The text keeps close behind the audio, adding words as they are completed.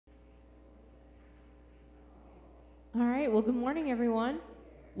All right, well, good morning, everyone.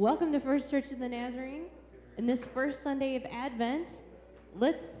 Welcome to First Church of the Nazarene. And this first Sunday of Advent,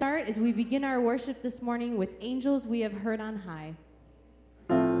 let's start as we begin our worship this morning with Angels We Have Heard on High.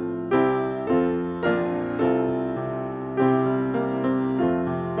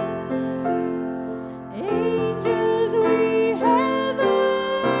 Angels we have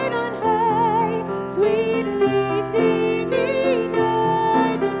heard on high, sweetly singing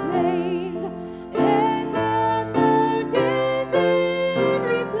o'er the plains and the mountains in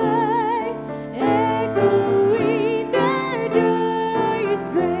reply, echoing their joyous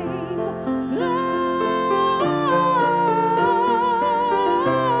strains.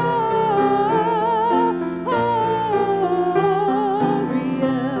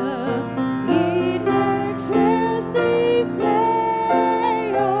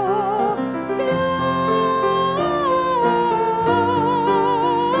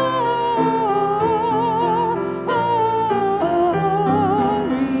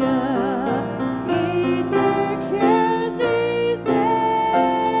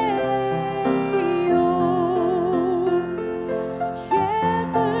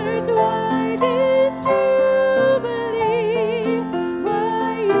 Shepherds, why this jubilee?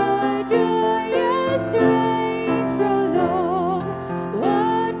 Why your joyous strains prolong?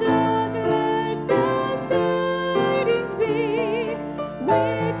 What the gladsome tidings be,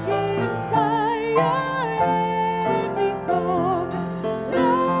 which inspire every song?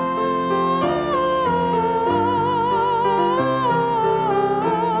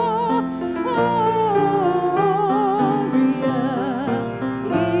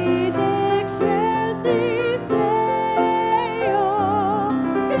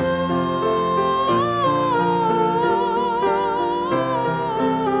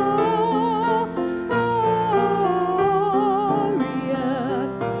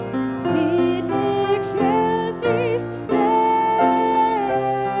 In excelsis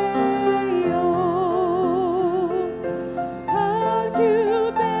Come to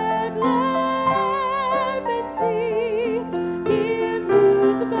Bethlehem and see Him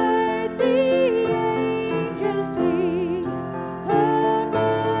whose birth the angels sing. Come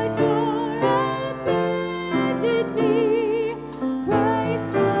adore and bended knee, Christ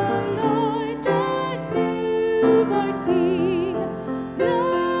the Lord, the newborn King.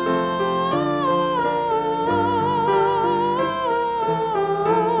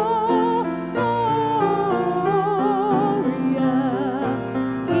 Gloria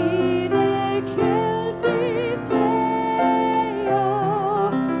in excelsis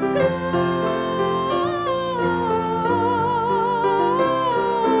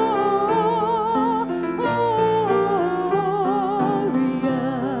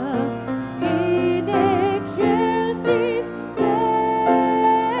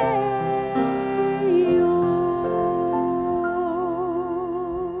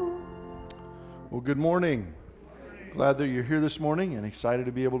Well, good morning. Glad that you're here this morning and excited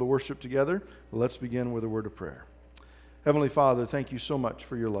to be able to worship together. Let's begin with a word of prayer. Heavenly Father, thank you so much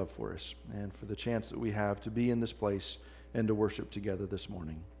for your love for us and for the chance that we have to be in this place and to worship together this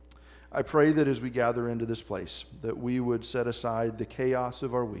morning. I pray that as we gather into this place, that we would set aside the chaos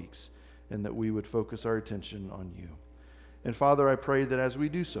of our weeks and that we would focus our attention on you. And Father, I pray that as we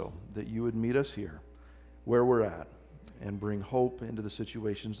do so, that you would meet us here where we're at and bring hope into the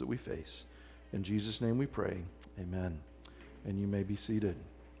situations that we face. In Jesus' name we pray, amen. And you may be seated.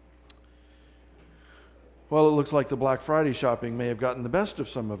 Well, it looks like the Black Friday shopping may have gotten the best of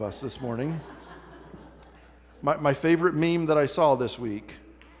some of us this morning. My favorite meme that I saw this week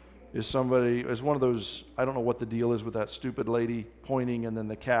is one of those, I don't know what the deal is with that stupid lady pointing and then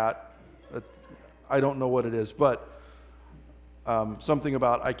the cat. I don't know what it is, but something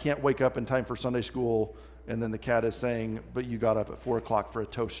about I can't wake up in time for Sunday school, and then the cat is saying, but you got up at 4 o'clock for a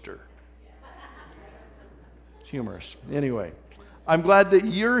toaster. It's humorous. Anyway, I'm glad that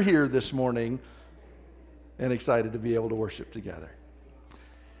you're here this morning and excited to be able to worship together.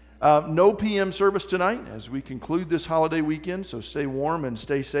 No PM service tonight as we conclude this holiday weekend, so stay warm and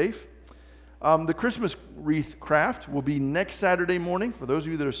stay safe. The Christmas wreath craft will be next Saturday morning. For those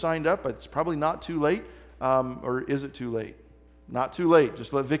of you that are signed up, it's probably not too late. Or is it too late? Not too late.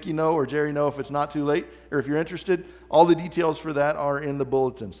 Just let Vicki know or Jerry know if it's not too late. Or if you're interested, all the details for that are in the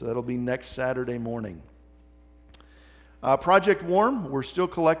bulletin. So that'll be next Saturday morning. Project Warm, we're still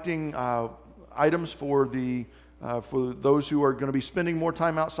collecting items for those who are going to be spending more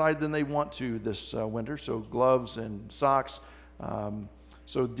time outside than they want to this winter. So gloves and socks.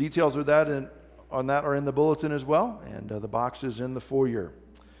 So details of that on that are in the bulletin as well, and the box is in the foyer.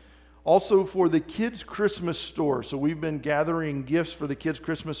 Also for the Kids Christmas Store. So we've been gathering gifts for the Kids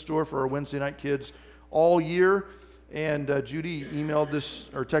Christmas Store for our Wednesday night kids all year. And Judy emailed this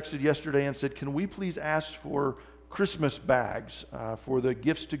or texted yesterday and said, can we please ask for Christmas bags for the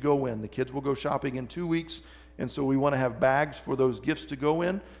gifts to go in? The kids will go shopping in 2 weeks, and so we want to have bags for those gifts to go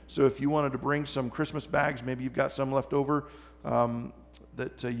in. So if you wanted to bring some Christmas bags, maybe you've got some left over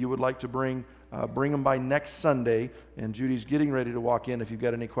that you would like to bring them by next Sunday. And Judy's getting ready to walk in. If you've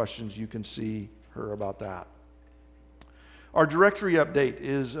got any questions, you can see her about that. Our directory update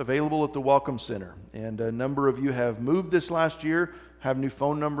is available at the Welcome Center, and a number of you have moved this last year, have new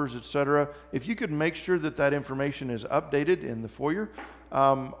phone numbers, etc. If you could make sure that that information is updated in the foyer.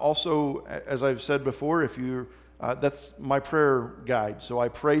 Also, as I've said before, if you that's my prayer guide, so I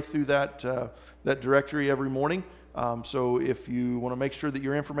pray through that directory every morning. So if you want to make sure that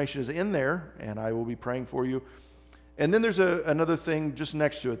your information is in there, and I will be praying for you. And then there's another thing just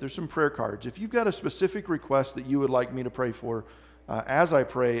next to it. There's some prayer cards. If you've got a specific request that you would like me to pray for as I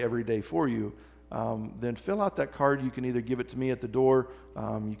pray every day for you, then fill out that card. You can either give it to me at the door,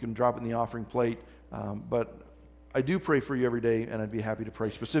 you can drop it in the offering plate, but I do pray for you every day, and I'd be happy to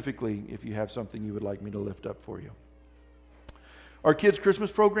pray specifically if you have something you would like me to lift up for you. Our kids' Christmas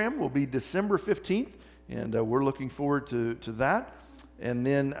program will be December 15th, and we're looking forward to that. And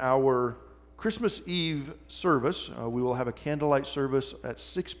then our Christmas Eve service, we will have a candlelight service at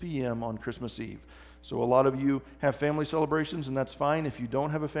 6 p.m. on Christmas Eve. So a lot of you have family celebrations, and that's fine. If you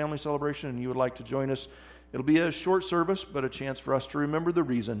don't have a family celebration and you would like to join us, it'll be a short service, but a chance for us to remember the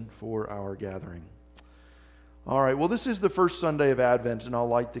reason for our gathering. All right, well, this is the first Sunday of Advent, and I'll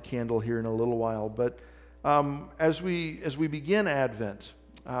light the candle here in a little while. But as we begin Advent,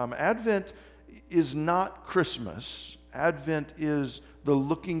 Advent is not Christmas. Advent is the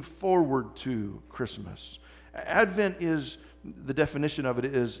looking forward to Christmas. Advent is, the definition of it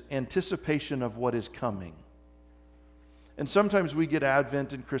is anticipation of what is coming. And sometimes we get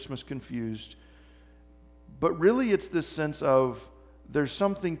Advent and Christmas confused, but really it's this sense of there's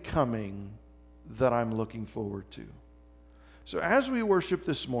something coming that I'm looking forward to. So as we worship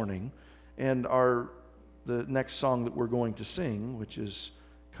this morning, and the next song that we're going to sing, which is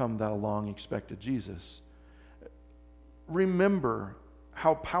Come Thou Long Expected Jesus, remember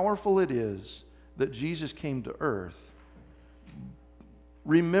how powerful it is that Jesus came to earth.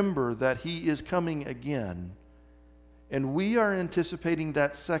 Remember that He is coming again, and we are anticipating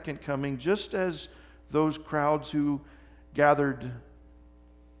that second coming, just as those crowds who gathered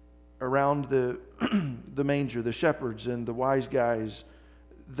around the manger, the shepherds and the wise guys,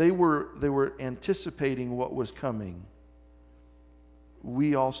 they were anticipating what was coming.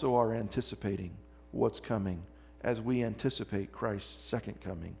 We also are anticipating what's coming as we anticipate Christ's second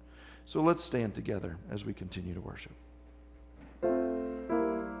coming. So let's stand together as we continue to worship.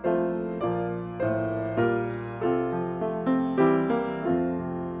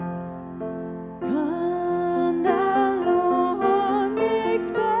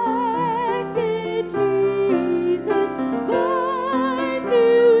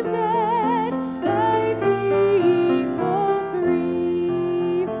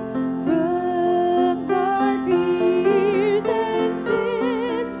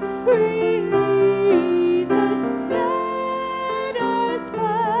 Release us now.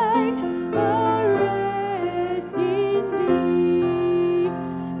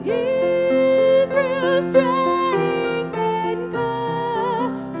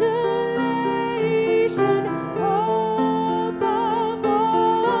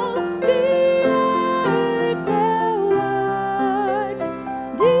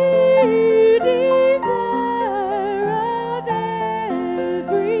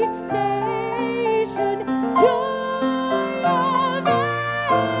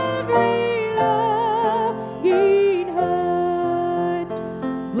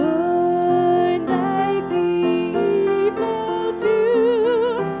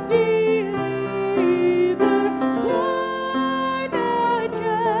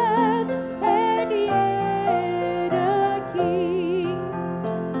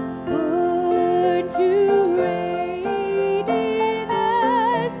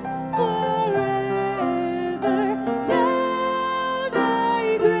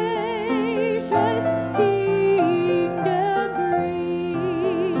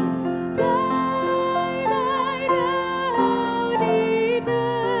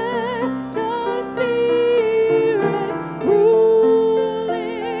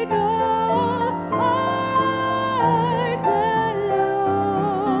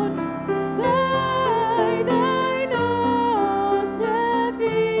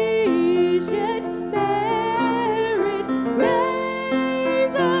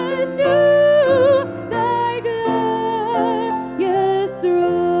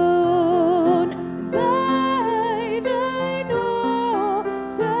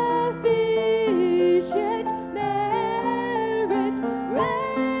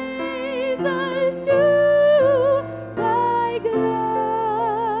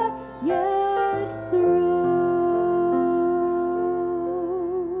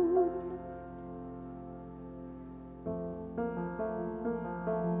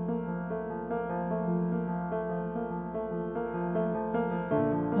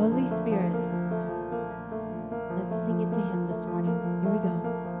 Holy Spirit, let's sing it to him this morning. Here we go.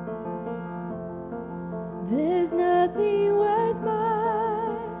 There's nothing worth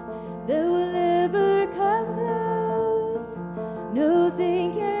more that will ever come close.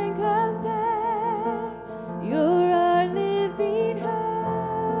 Nothing can compare. You're our living hope.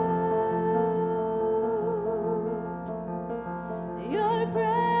 Your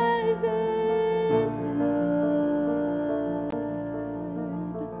presence, Lord.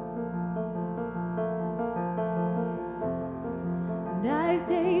 And I've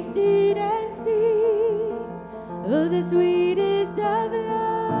tasted and seen of the sweetest of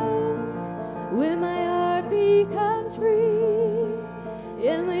loves, when my heart becomes free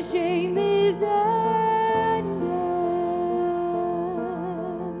and my shame is undone.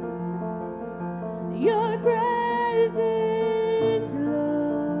 Your presence, Lord.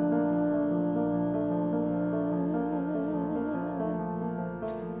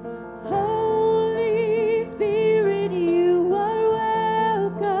 Holy Spirit, you are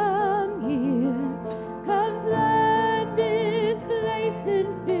welcome here. Come flood this place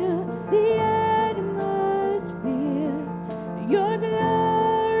and fill the atmosphere. Your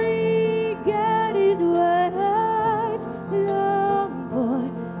glory, God, is what hearts long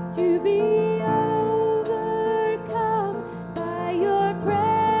for, to be overcome by your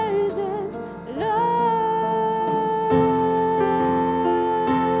presence, Lord.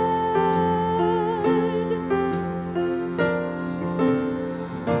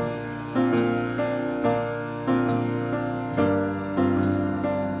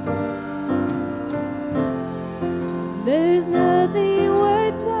 There's nothing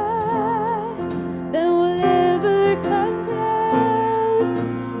worthwhile that will ever come close.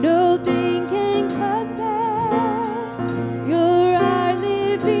 Nothing can compare. You're our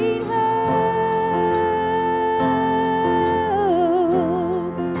living hope.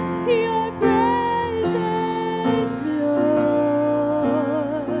 Your presence,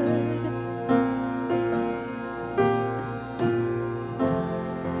 Lord.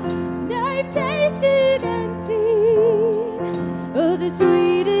 I've tasted and seen of the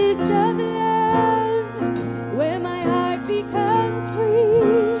sweetest of loves, where my heart becomes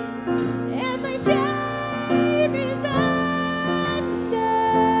free and my shame is undone.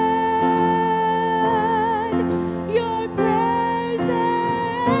 Your presence,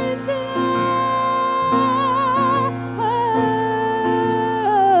 Lord.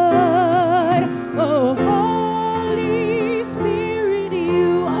 Oh, Holy Spirit,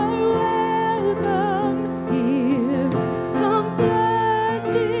 you are welcome here. Come flood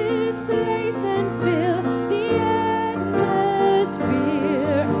this place and fill the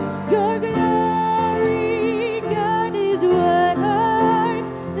atmosphere. Your glory, God, is what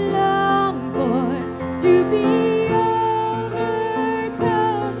hearts long for, to be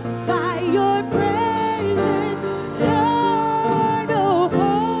overcome by your presence, Lord. Oh,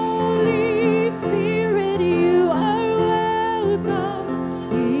 Holy Spirit, you are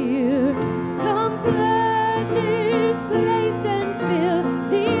welcome here. Come flood this place and fill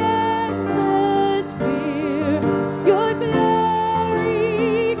the atmosphere. Your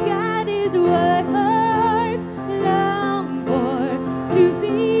glory, God, is what hearts long for, to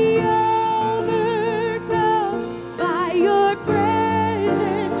be overcome by your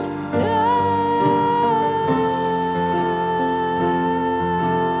presence, Lord.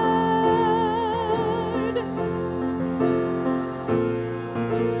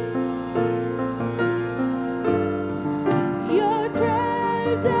 Your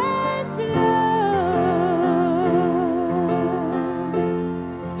presence, Lord.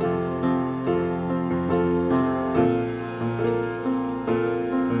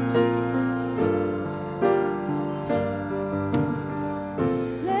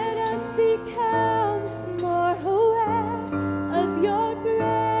 Let us become more aware of your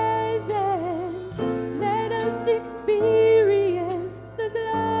presence. Let us experience the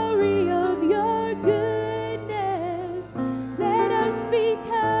glory of your goodness. Let us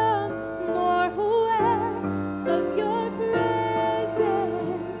become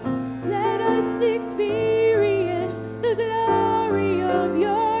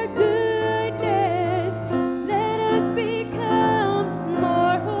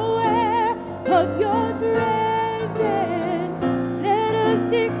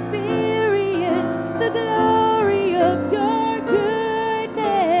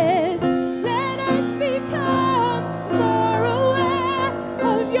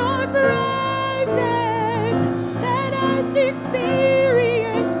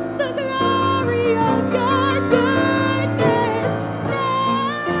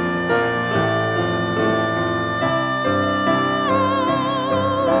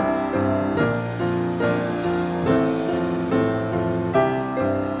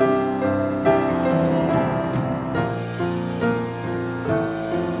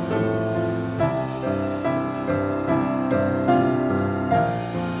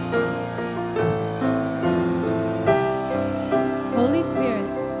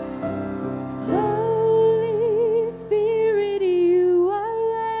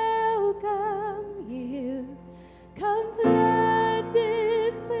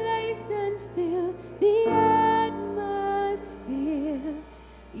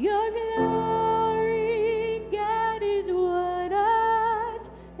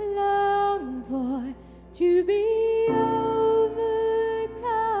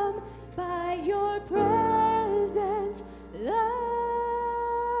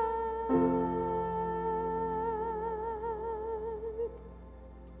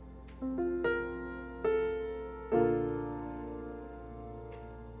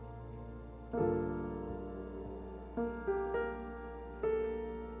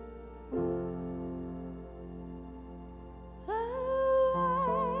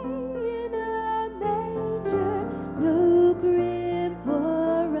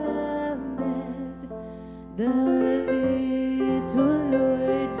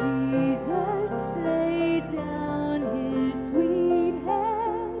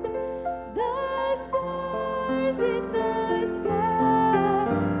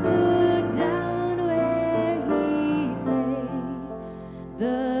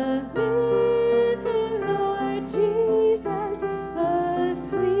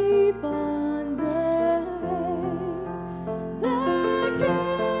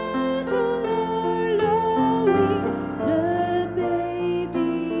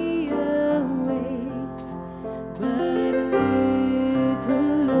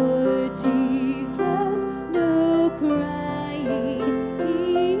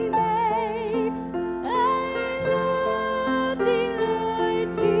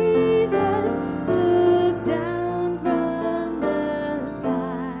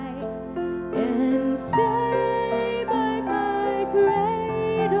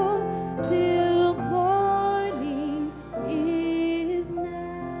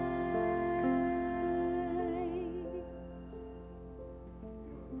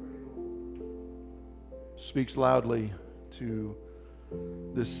Speaks loudly to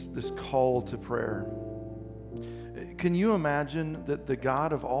this call to prayer. Can you imagine that the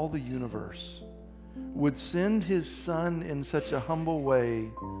God of all the universe would send his son in such a humble way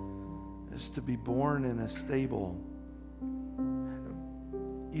as to be born in a stable?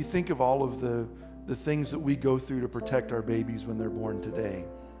 You think of all of the things that we go through to protect our babies when they're born today.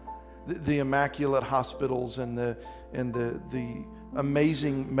 The immaculate hospitals and the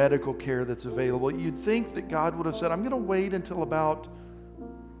amazing medical care that's available. You'd think that God would have said, I'm going to wait until about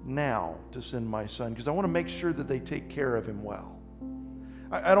now to send my son because I want to make sure that they take care of him well.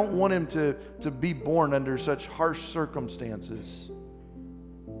 I don't want him to be born under such harsh circumstances.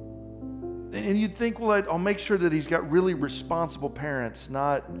 And you'd think, well, I'll make sure that he's got really responsible parents,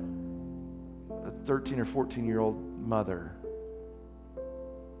 not a 13 or 14-year-old mother.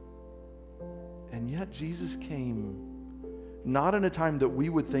 And yet Jesus came not in a time that we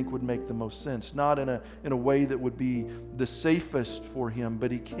would think would make the most sense, not in a way that would be the safest for him,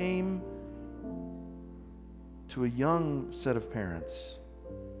 but he came to a young set of parents,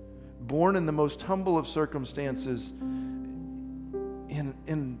 born in the most humble of circumstances,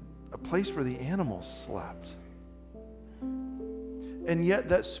 in a place where the animals slept. And yet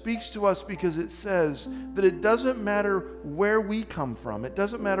that speaks to us because it says that it doesn't matter where we come from. It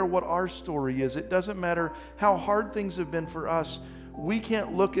doesn't matter what our story is. It doesn't matter how hard things have been for us. We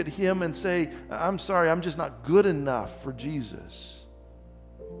can't look at him and say, I'm sorry, I'm just not good enough for Jesus.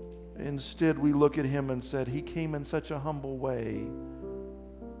 Instead, we look at him and said, he came in such a humble way,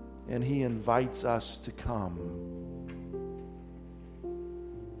 and he invites us to come.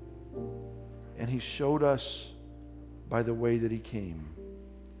 And he showed us by the way that he came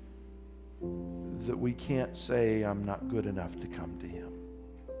that we can't say, I'm not good enough to come to him.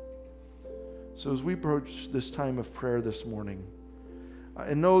 So as we approach this time of prayer this morning,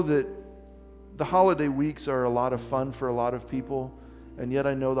 I know that the holiday weeks are a lot of fun for a lot of people, and yet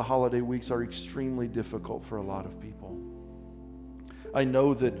I know the holiday weeks are extremely difficult for a lot of people. I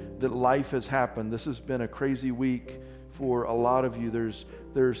know that life has happened. This has been a crazy week for a lot of you.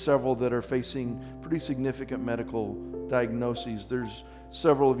 There are several that are facing pretty significant medical diagnoses. There's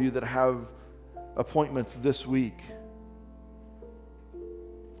several of you that have appointments this week.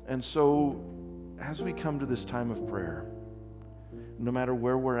 And so as we come to this time of prayer, no matter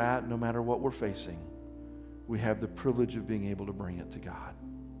where we're at, no matter what we're facing, we have the privilege of being able to bring it to God.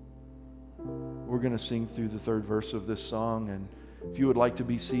 We're going to sing through the third verse of this song, and if you would like to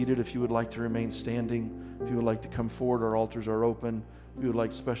be seated, if you would like to remain standing, if you would like to come forward, our altars are open. If you would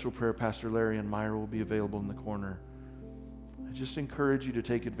like special prayer, Pastor Larry and Myra will be available in the corner. I just encourage you to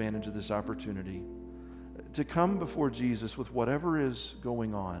take advantage of this opportunity to come before Jesus with whatever is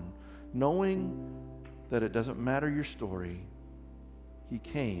going on, knowing that it doesn't matter your story. He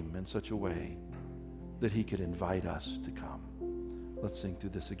came in such a way that he could invite us to come. Let's sing through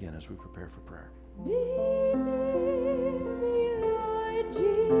this again as we prepare for prayer. Be near me, Lord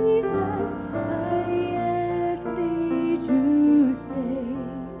Jesus, I ask thee to stay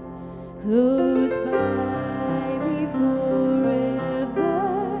close by me forever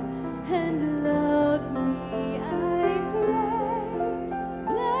and love me, I pray.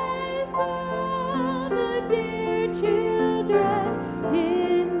 Bless all the dear children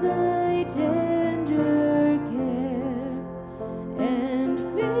in thy tender care, and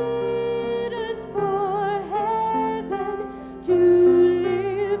fit us for heaven to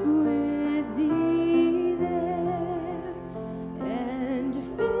live with thee.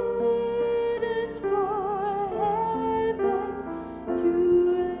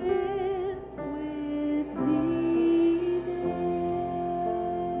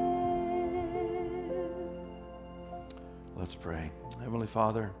 pray. Heavenly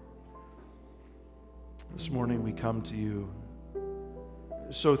Father, this morning we come to you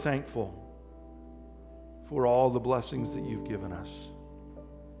so thankful for all the blessings that you've given us.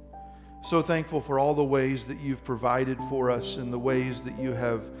 So thankful for all the ways that you've provided for us and the ways that you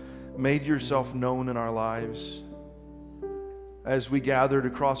have made yourself known in our lives. As we gathered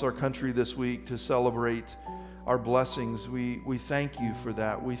across our country this week to celebrate our blessings, we thank you for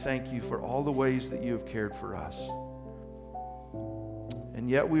that. We thank you for all the ways that you have cared for us. And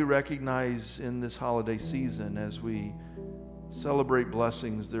yet we recognize in this holiday season, as we celebrate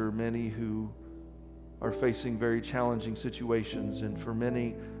blessings, there are many who are facing very challenging situations, and for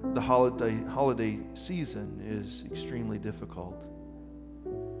many, the holiday season is extremely difficult.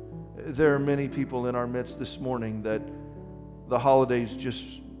 There are many people in our midst this morning that the holidays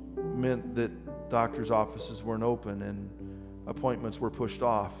just meant that doctors' offices weren't open and appointments were pushed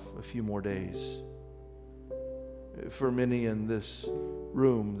off a few more days. For many in this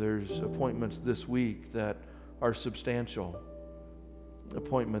room, there's appointments this week that are substantial,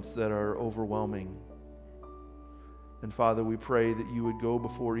 appointments that are overwhelming. And Father, we pray that you would go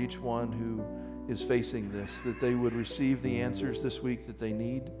before each one who is facing this, that they would receive the answers this week that they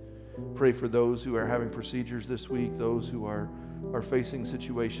need. Pray for those who are having procedures this week, those who are facing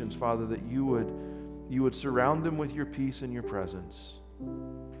situations, Father, that you would surround them with your peace and your presence.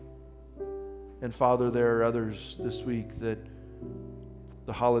 And Father, there are others this week that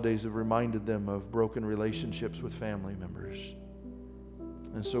the holidays have reminded them of broken relationships with family members.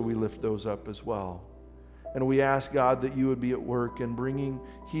 And so we lift those up as well. And we ask, God, that you would be at work in bringing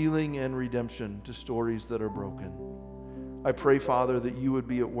healing and redemption to stories that are broken. I pray, Father, that you would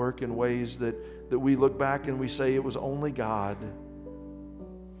be at work in ways that we look back and we say it was only God.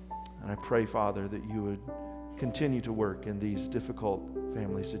 And I pray, Father, that you would continue to work in these difficult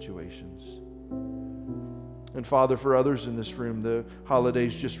family situations. And Father, for others in this room, the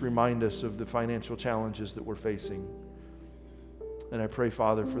holidays just remind us of the financial challenges that we're facing. And I pray,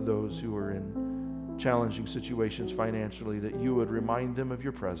 Father, for those who are in challenging situations financially, that you would remind them of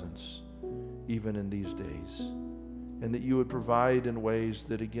your presence even in these days. And that you would provide in ways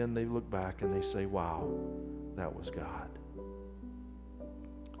that, again, they look back and they say, wow, that was God.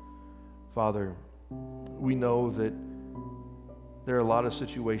 Father, we know that there are a lot of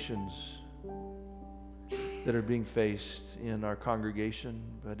situations that are being faced in our congregation,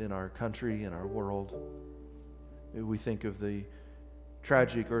 but in our country, in our world. We think of the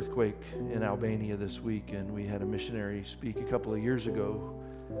tragic earthquake in Albania this week, and we had a missionary speak a couple of years ago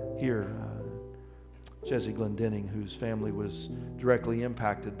here, Chessie Glendenning, whose family was directly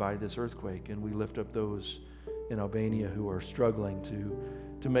impacted by this earthquake, and we lift up those in Albania who are struggling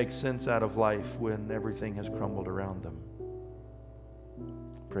to make sense out of life when everything has crumbled around them.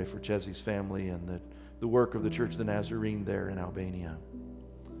 Pray for Chessie's family and the work of the Church of the Nazarene there in Albania.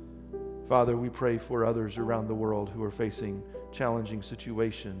 Father, we pray for others around the world who are facing challenging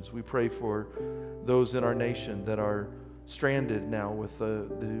situations. We pray for those in our nation that are stranded now with the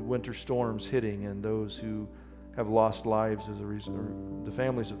winter storms hitting, and those who have lost lives as a result, or the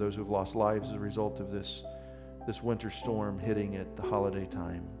families of those who have lost lives as a result of this winter storm hitting at the holiday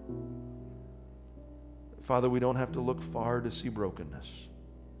time. Father, we don't have to look far to see brokenness.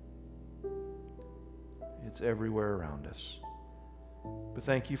 It's everywhere around us. But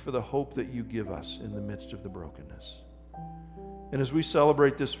thank you for the hope that you give us in the midst of the brokenness. And as we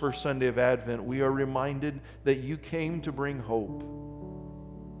celebrate this first Sunday of Advent, we are reminded that you came to bring hope.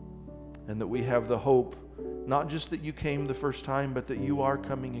 And that we have the hope, not just that you came the first time, but that you are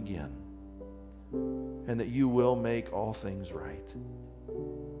coming again. And that you will make all things right.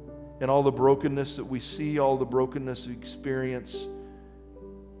 And all the brokenness that we see, all the brokenness we experience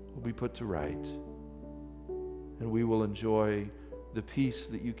will be put to right. And we will enjoy the peace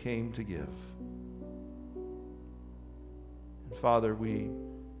that you came to give. And Father, we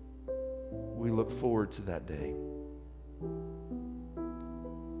look forward to that day.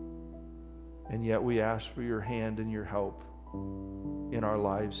 And yet we ask for your hand and your help in our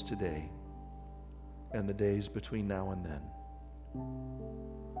lives today and the days between now and then.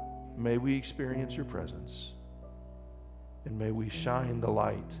 May we experience your presence, and may we shine the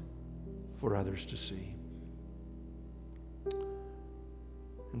light for others to see.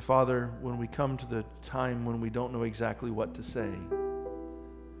 And Father, when we come to the time when we don't know exactly what to say,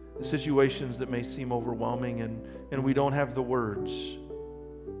 the situations that may seem overwhelming and we don't have the words,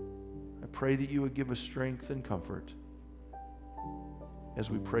 I pray that you would give us strength and comfort as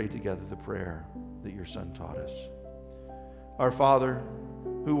we pray together the prayer that your Son taught us. Our Father,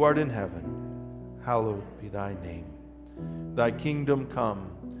 who art in heaven, hallowed be thy name. Thy kingdom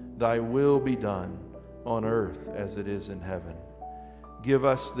come, thy will be done, on earth as it is in heaven. Give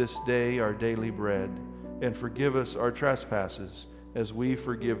us this day our daily bread, and forgive us our trespasses as we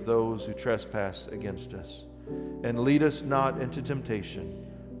forgive those who trespass against us. And lead us not into temptation,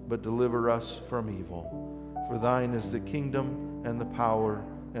 but deliver us from evil. For thine is the kingdom and the power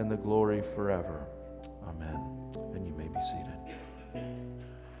and the glory forever. Amen. And you may be seated.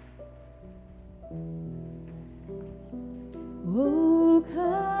 O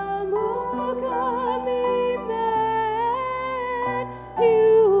come, Emmanuel,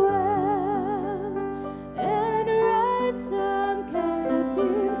 and ransom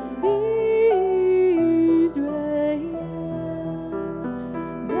captive Israel,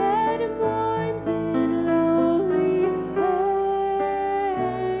 that mourns in lowly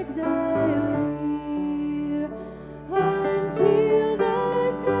exile here, until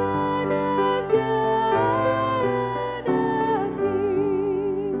the Son of God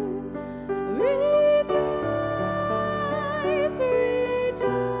appear. Rejoice,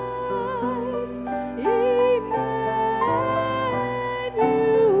 rejoice,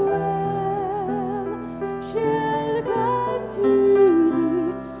 Emmanuel shall come to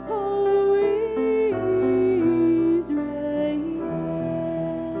thee, O Israel.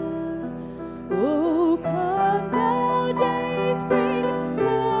 O come, thou dayspring,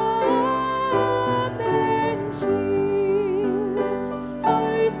 come and cheer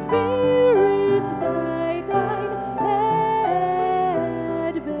our spirits by thine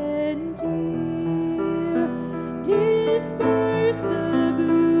advent here. Disperse the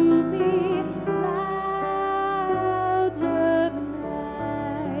gloomy clouds of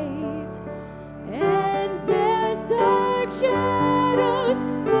night, and as dark shadows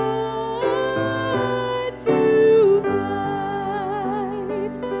put to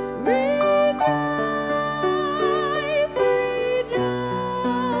flight. Rejoice,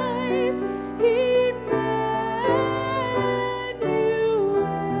 rejoice,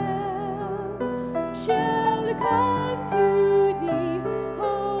 Emmanuel shall come to thee,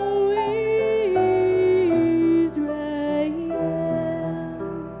 O Israel.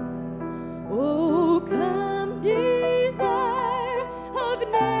 O come, desire of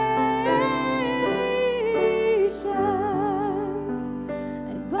nations,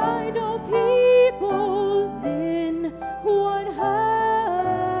 and bind all peoples in one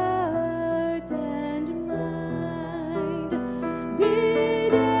heart and mind.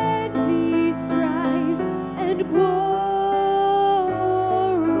 Bid envy, strife, and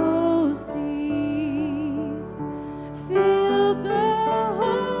quarrel cease. Fill the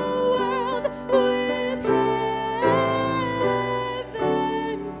whole world with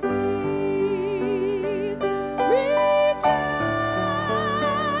heaven's peace.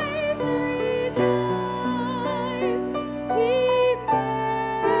 Rejoice, rejoice,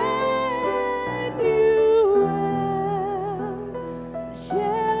 Emmanuel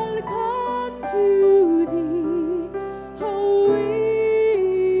shall come to thee, O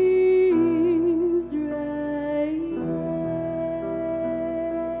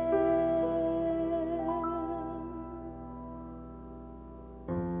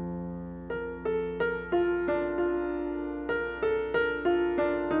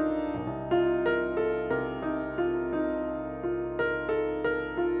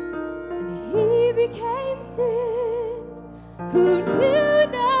And he became sin, who knew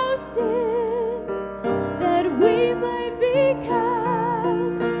no sin, that we might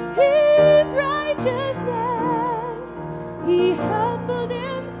become his righteousness. He humbled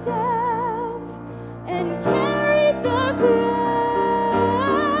himself and carried the cross.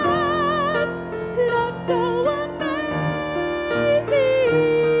 Love so amazing,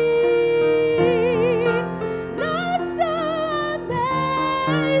 love so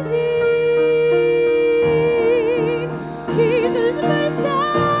amazing. Jesus, Messiah.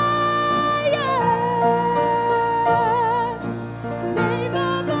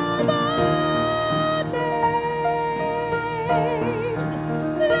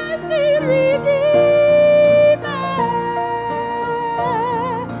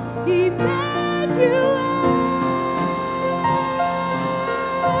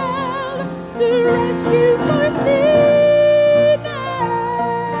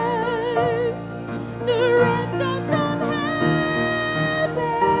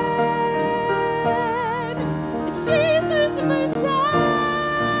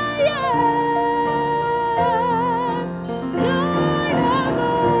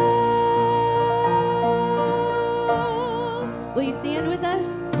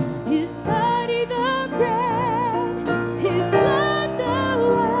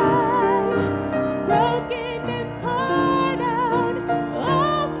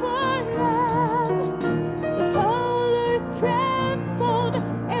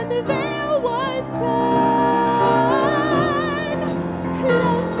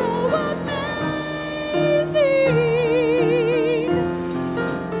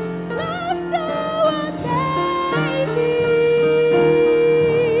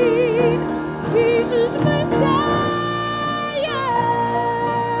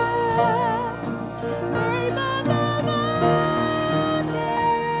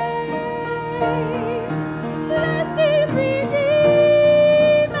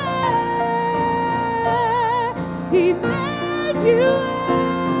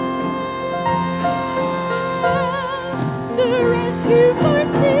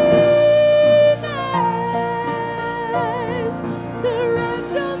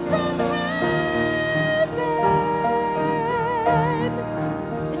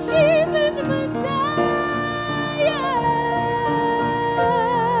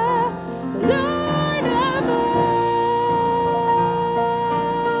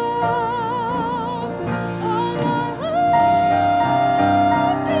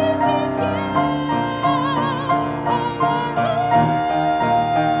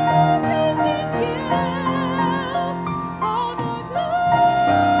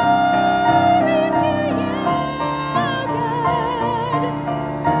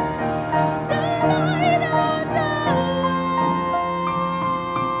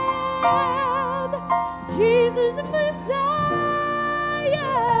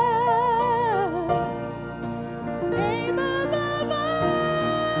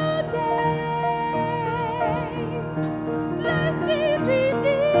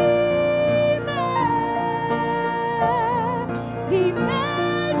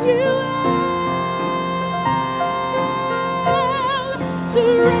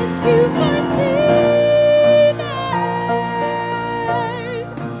 rescue for sinners,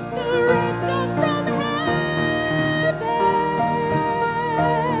 the ransom from heaven.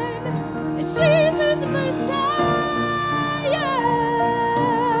 Jesus Messiah,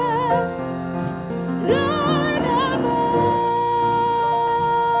 Lord of all.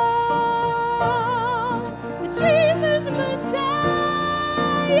 Jesus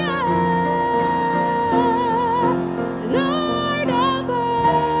Messiah, Lord of all.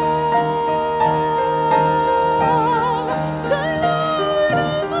 The Lord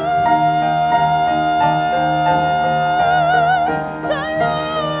of all. The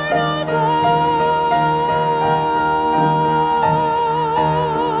Lord of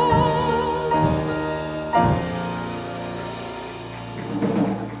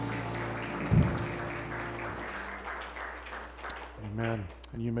Amen.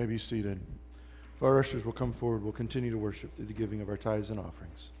 And you may be seated. If our ushers will come forward, we'll continue to worship through the giving of our tithes and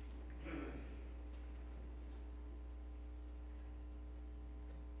offerings.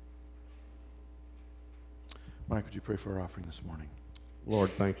 Mike, would you pray for our offering this morning?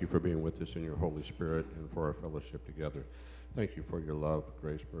 Lord, thank you for being with us in your Holy Spirit and for our fellowship together. Thank you for your love,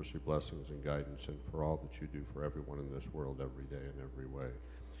 grace, mercy, blessings, and guidance, and for all that you do for everyone in this world every day in every way.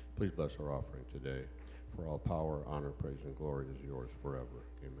 Please bless our offering today. For all power, honor, praise, and glory is yours forever.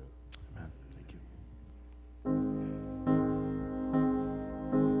 Amen. Amen. Thank you.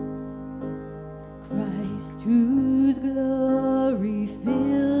 Christ, whose glory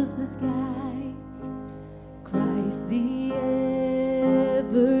fills the skies, Christ the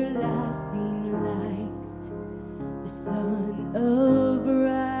everlasting light, the Son of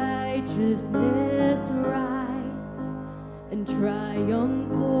righteousness rise and triumph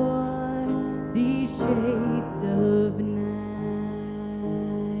for these shades of night.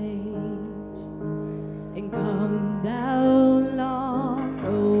 And come thou long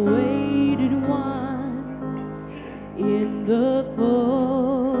awaited one, in the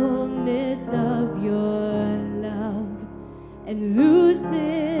fullness of your love, and loose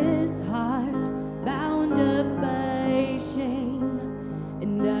this heart bound up by shame,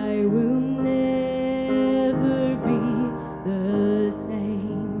 and I will never be the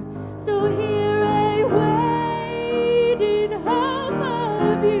same. So here I wait in hope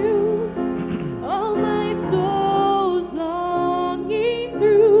of you, oh my soul's longing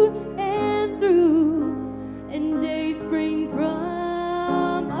through and through, and day spring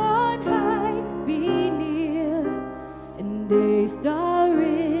from on high be near, and day star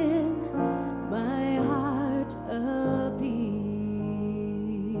in my heart appear.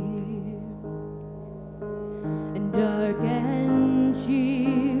 And dark and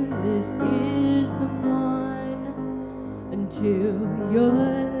cheerless is the morn, until your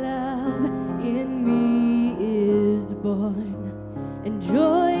love in me is born, and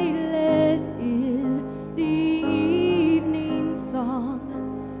joyless is the evening song,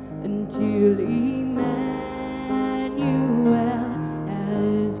 until Emmanuel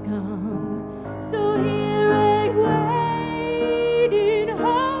has come. So here I wait in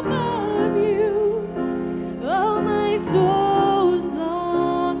hope of you, oh my soul's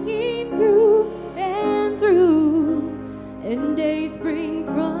longing through and through, and day spring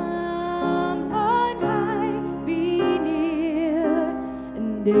from on high be near,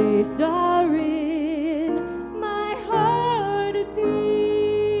 and day star in my heart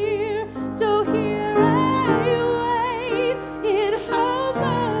appear. So here I wait in hope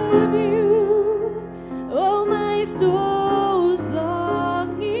of you, oh my soul's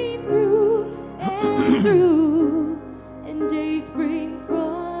longing through and through, and day spring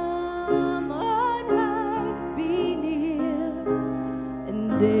from on high be near,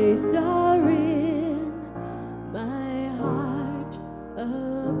 and day star in my heart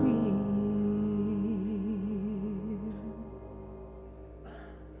appear.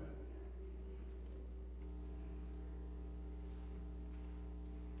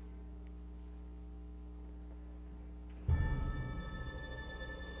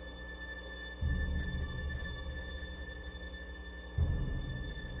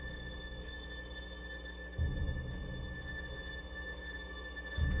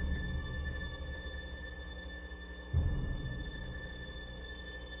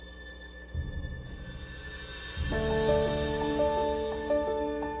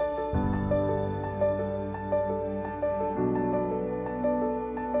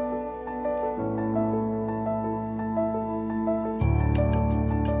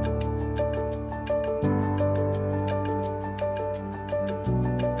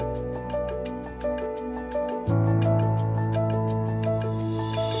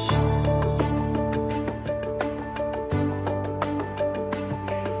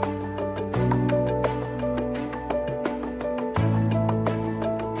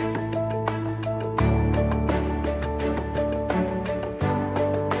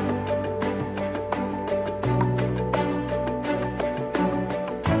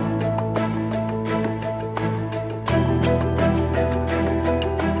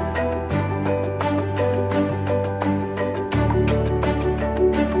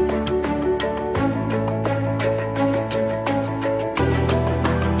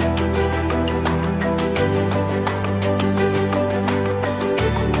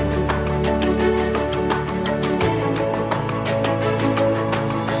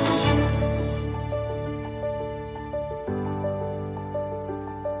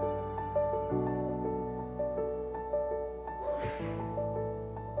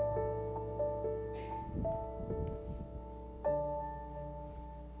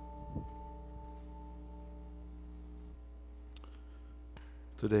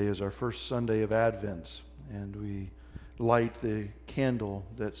 Today is our first Sunday of Advent, and we light the candle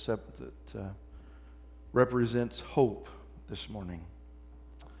that represents hope this morning.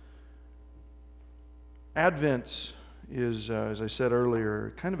 Advent is, as I said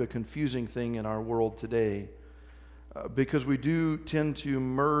earlier, kind of a confusing thing in our world today because we do tend to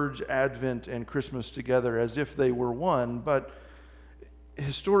merge Advent and Christmas together as if they were one, but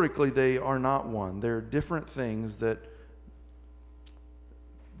historically they are not one. They're different things that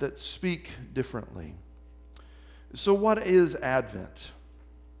speak differently. So what is Advent?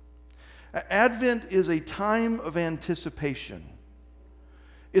 Advent is a time of anticipation.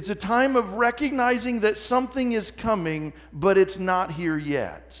 It's a time of recognizing that something is coming, but it's not here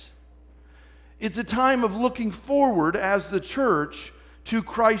yet. It's a time of looking forward as the church to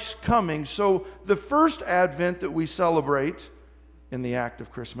Christ's coming. So the first Advent that we celebrate in the act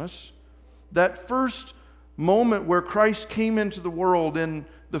of Christmas, that first moment where Christ came into the world in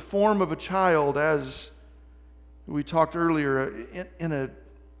the form of a child, as we talked earlier, in a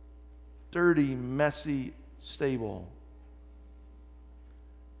dirty, messy stable.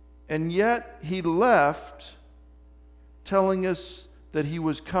 And yet he left telling us that he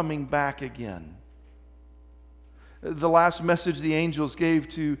was coming back again. The last message the angels gave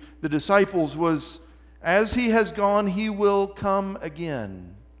to the disciples was, as he has gone, he will come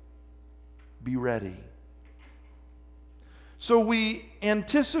again. Be ready. So we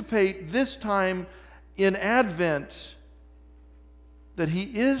anticipate this time in Advent that he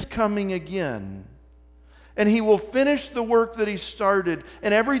is coming again. And he will finish the work that he started.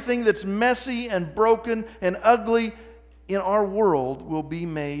 And everything that's messy and broken and ugly in our world will be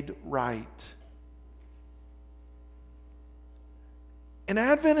made right. And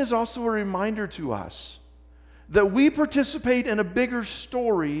Advent is also a reminder to us that we participate in a bigger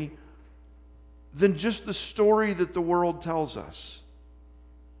story than just the story that the world tells us.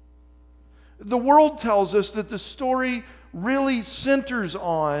 The world tells us that the story really centers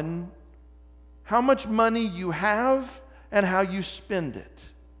on how much money you have and how you spend it.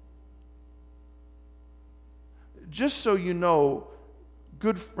 Just so you know,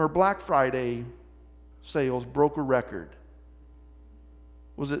 Black Friday sales broke a record.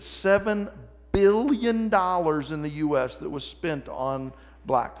 Was it $7 billion in the U.S. that was spent on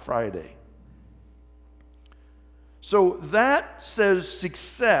Black Friday? So that says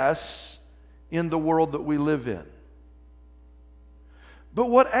success in the world that we live in. But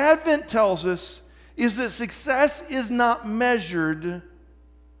what Advent tells us is that success is not measured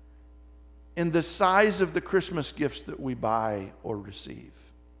in the size of the Christmas gifts that we buy or receive.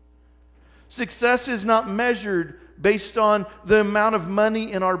 Success is not measured based on the amount of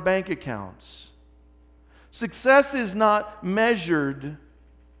money in our bank accounts. Success is not measured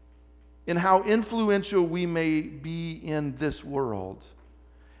in how influential we may be in this world.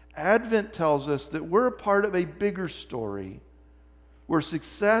 Advent tells us that we're a part of a bigger story where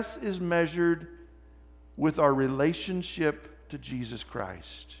success is measured with our relationship to Jesus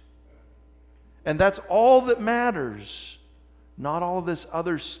Christ. And that's all that matters, not all this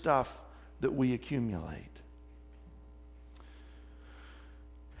other stuff that we accumulate.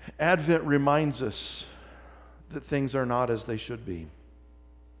 Advent reminds us that things are not as they should be.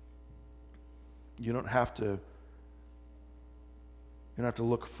 You don't have to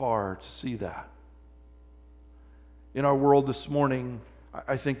look far to see that. In our world this morning,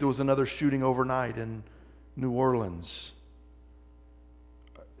 I think there was another shooting overnight in New Orleans.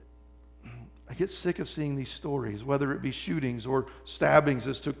 I get sick of seeing these stories, whether it be shootings or stabbings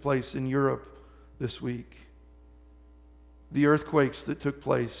as took place in Europe this week. The earthquakes that took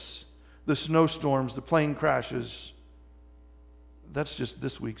place, the snowstorms, the plane crashes. That's just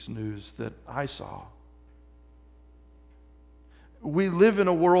this week's news that I saw. We live in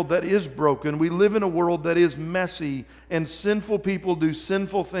a world that is broken. We live in a world that is messy, and sinful people do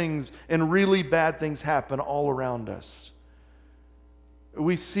sinful things, and really bad things happen all around us.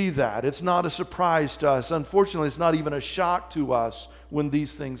 We see that. It's not a surprise to us. Unfortunately, it's not even a shock to us when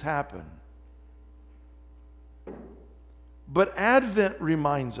these things happen. But Advent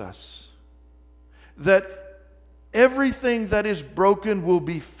reminds us that everything that is broken will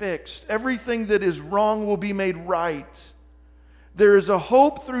be fixed. Everything that is wrong will be made right. There is a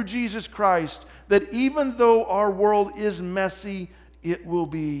hope through Jesus Christ that even though our world is messy, it will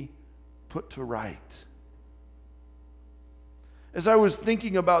be put to right. As I was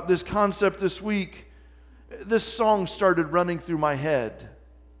thinking about this concept this week, this song started running through my head.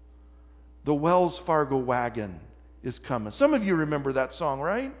 The Wells Fargo wagon is coming. Some of you remember that song,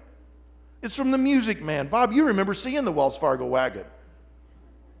 right? It's from the Music Man. Bob, you remember seeing the Wells Fargo wagon.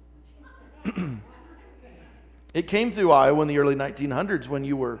 It came through Iowa in the early 1900s when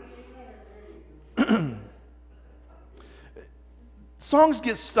you were... Songs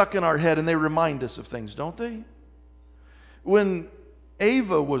get stuck in our head and they remind us of things, don't they? When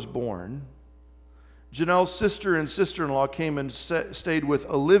Ava was born, Janelle's sister and sister-in-law came and stayed with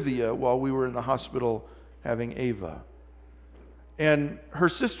Olivia while we were in the hospital having Ava. And her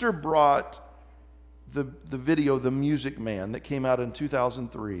sister brought the video, The Music Man, that came out in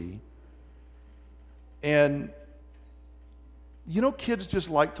 2003. And you know, kids just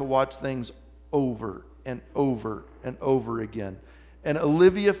like to watch things over and over and over again. And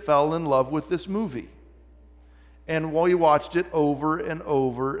Olivia fell in love with this movie. And we watched it over and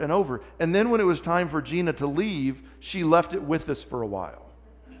over and over. And then when it was time for Gina to leave, she left it with us for a while.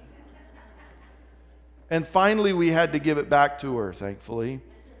 And finally we had to give it back to her, thankfully.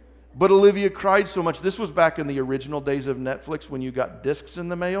 But Olivia cried so much. This was back in the original days of Netflix when you got discs in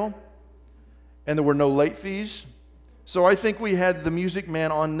the mail and there were no late fees. So I think we had The Music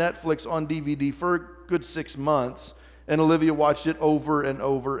Man on Netflix on DVD for a good 6 months, and Olivia watched it over and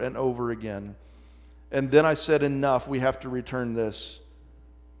over and over again. And then I said, enough, we have to return this,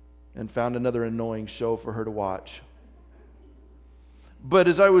 and found another annoying show for her to watch. But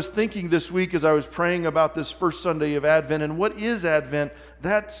as I was thinking this week, as I was praying about this first Sunday of Advent, and what is Advent,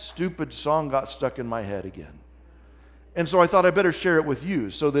 that stupid song got stuck in my head again. And so I thought I better share it with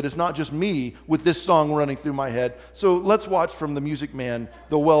you so that it's not just me with this song running through my head. So let's watch from The Music Man,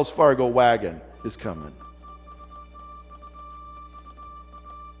 The Wells Fargo Wagon is Coming.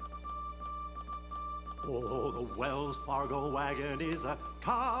 Oh, the Wells Fargo wagon is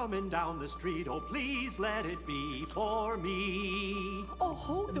a-coming down the street. Oh, please let it be for me.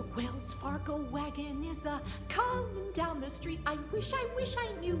 Oh, the Wells Fargo wagon is a-coming down the street. I wish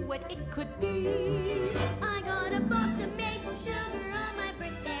I knew what it could be. I got a box of maple sugar on my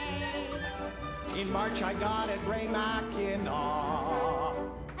birthday. In March I got a gray Mackinac.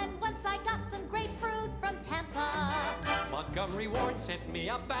 And once I got some grapefruit from Tampa. Montgomery Ward sent me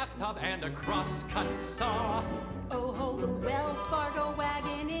a bathtub and a cross-cut saw. Oh, the Wells Fargo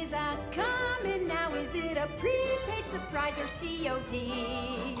wagon is a-coming now. Is it a prepaid surprise or COD?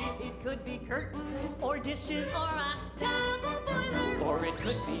 It could be curtains Or dishes Or a double boiler. Or it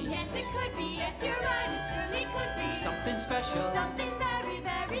could be Yes, it could be. Yes, you're right. It surely could be. something special Something very,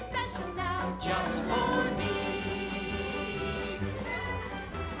 very special now. just for me.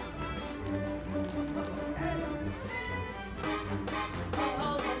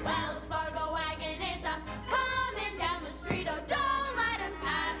 Oh, the Wells Fargo wagon is a-coming down the street. Oh, don't let him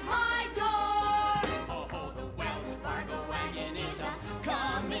pass my door. Oh, the Wells Fargo wagon is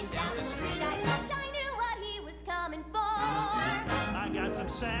coming down the street. I wish I knew what he was coming for. I got some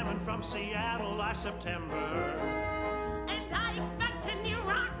salmon from Seattle last September. and I expect a new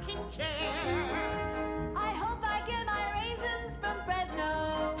rocking chair. I hope I get my raisins from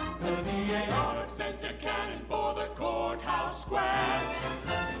Fresno. The VAR sent a cannon for the courthouse square.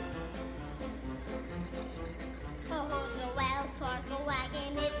 Oh, the Wells Fargo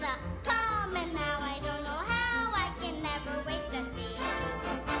wagon is a-coming now. I don't know how I can never wait to see.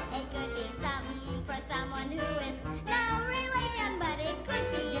 It could be something for someone who is no relation, but it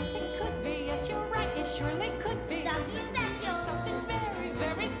could be. Yes, it could be. Yes, you're right. It surely could be. Something special. Something very,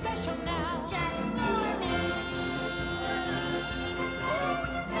 very special now. Just for me.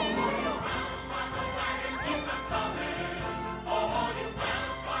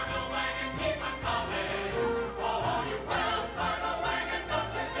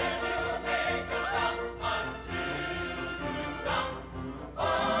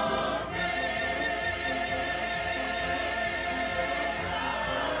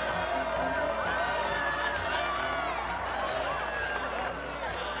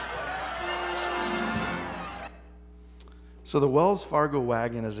 So the Wells Fargo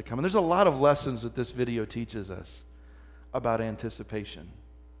wagon is coming. There's a lot of lessons that this video teaches us about anticipation,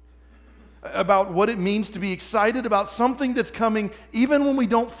 about what it means to be excited about something that's coming even when we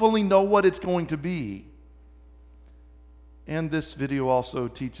don't fully know what it's going to be. And this video also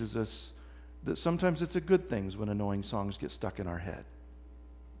teaches us that sometimes it's a good thing when annoying songs get stuck in our head,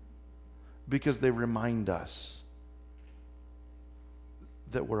 because they remind us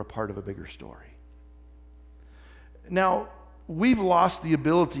that we're a part of a bigger story. Now, we've lost the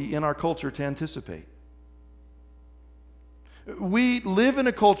ability in our culture to anticipate. We live in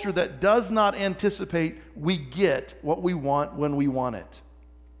a culture that does not anticipate we get what we want when we want it.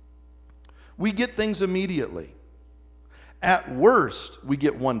 We get things immediately. At worst, we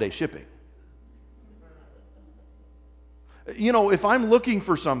get one-day shipping. You know, if I'm looking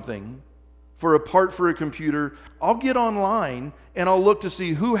for something, for a part for a computer, I'll get online and I'll look to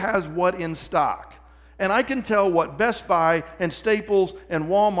see who has what in stock. and I can tell what Best Buy and Staples and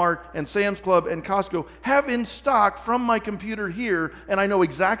Walmart and Sam's Club and Costco have in stock from my computer here, and I know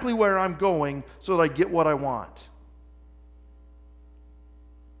exactly where I'm going so that I get what I want.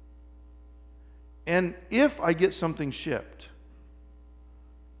 And if I get something shipped,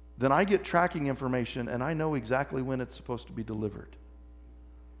 then I get tracking information and I know exactly when it's supposed to be delivered.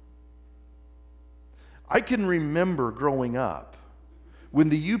 I can remember growing up when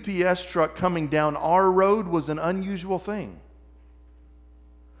the UPS truck coming down our road was an unusual thing.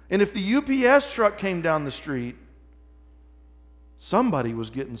 And if the UPS truck came down the street, somebody was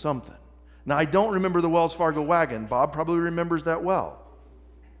getting something. Now, I don't remember the Wells Fargo wagon. Bob probably remembers that well.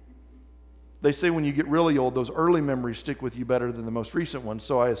 They say when you get really old, those early memories stick with you better than the most recent ones,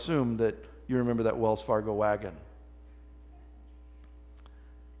 so I assume that you remember that Wells Fargo wagon.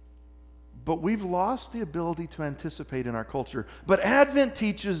 But we've lost the ability to anticipate in our culture. But Advent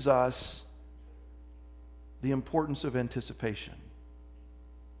teaches us the importance of anticipation.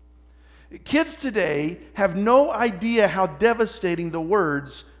 Kids today have no idea how devastating the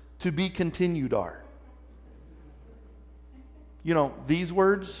words "to be continued" are. You know, these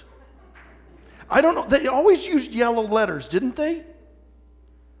words. I don't know, they always used yellow letters, didn't they?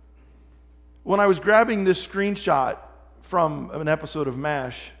 When I was grabbing this screenshot from an episode of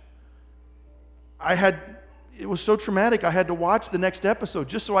MASH, it was so traumatic, I had to watch the next episode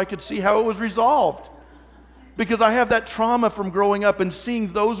just so I could see how it was resolved. Because I have that trauma from growing up and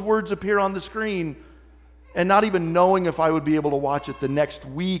seeing those words appear on the screen and not even knowing if I would be able to watch it the next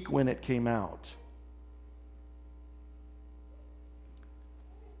week when it came out.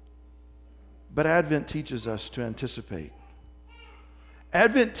 But Advent teaches us to anticipate.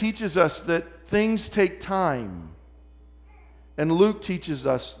 Advent teaches us that things take time. And Luke teaches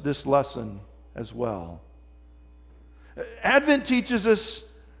us this lesson as well. Advent teaches us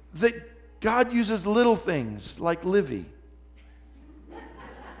that God uses little things like Livy.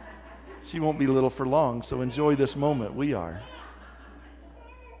 She won't be little for long, so enjoy this moment. We are.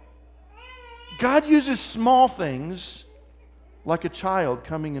 God uses small things like a child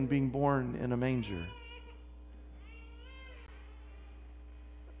coming and being born in a manger.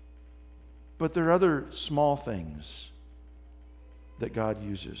 But there are other small things that God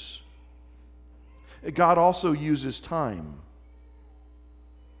uses. God also uses time.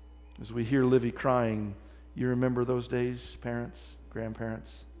 As we hear Livy crying, you remember those days, parents,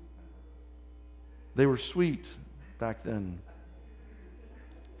 grandparents? They were sweet back then.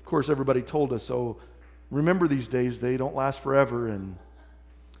 Of course, everybody told us, oh, remember these days, they don't last forever. And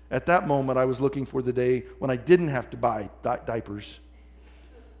at that moment, I was looking for the day when I didn't have to buy diapers.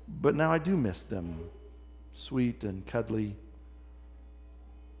 But now I do miss them. Sweet and cuddly,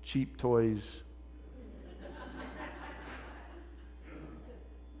 cheap toys.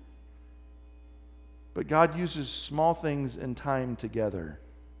 But God uses small things and time together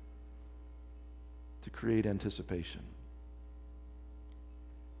to create anticipation.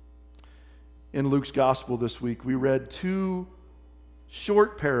 In Luke's gospel this week, we read 2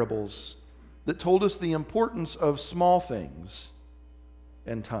 short parables that told us the importance of small things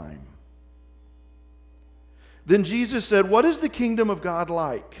and time. Then Jesus said, "What is the kingdom of God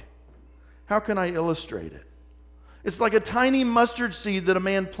like? How can I illustrate it? It's like a tiny mustard seed that a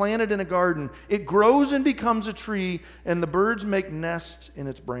man planted in a garden. It grows and becomes a tree, and the birds make nests in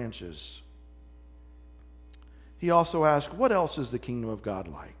its branches." He also asked, "What else is the kingdom of God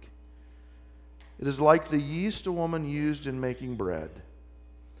like? It is like the yeast a woman used in making bread.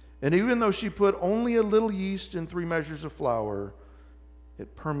 And even though she put only a little yeast in 3 measures of flour,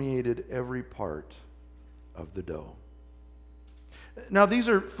 it permeated every part of the dough." Now, these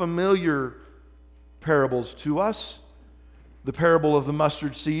are familiar parables to us. The parable of the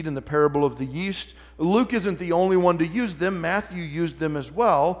mustard seed and the parable of the yeast. Luke isn't the only one to use them. Matthew used them as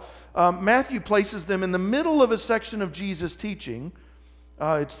well. Matthew places them in the middle of a section of Jesus' teaching.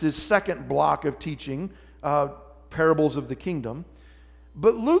 It's his second block of teaching, parables of the kingdom.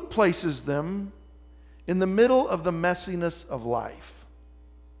 But Luke places them in the middle of the messiness of life.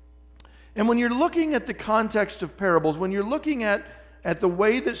 And when you're looking at the context of parables, when you're looking at the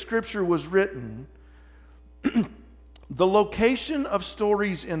way that Scripture was written, the location of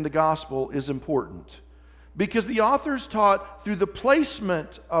stories in the gospel is important. Because the authors taught through the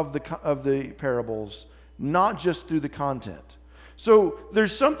placement of the parables, not just through the content. So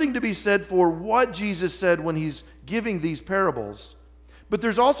there's something to be said for what Jesus said when he's giving these parables. But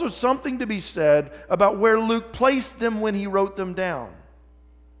there's also something to be said about where Luke placed them when he wrote them down.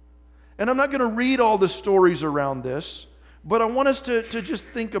 And I'm not going to read all the stories around this, but I want us to just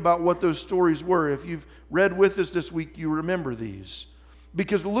think about what those stories were. If you've read with us this week, you remember these.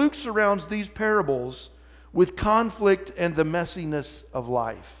 because Luke surrounds these parables with conflict and the messiness of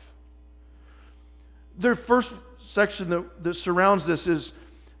life. The first section that surrounds this is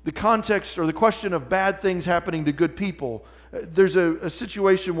the context or the question of bad things happening to good people. There's a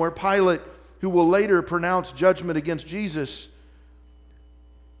situation where Pilate, who will later pronounce judgment against Jesus,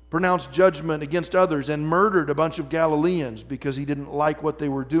 pronounced judgment against others and murdered a bunch of Galileans because he didn't like what they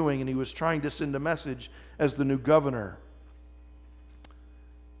were doing and he was trying to send a message as the new governor.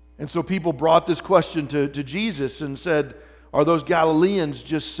 And so people brought this question to Jesus and said, are those Galileans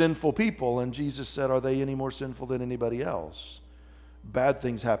just sinful people? And Jesus said, are they any more sinful than anybody else? Bad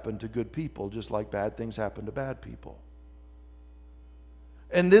things happen to good people just like bad things happen to bad people.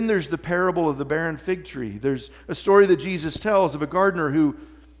 And then there's the parable of the barren fig tree. There's a story that Jesus tells of a gardener who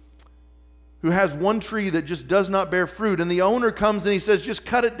has one tree that just does not bear fruit. And the owner comes and he says, just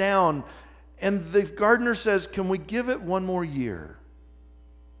cut it down. And the gardener says, can we give it one more year?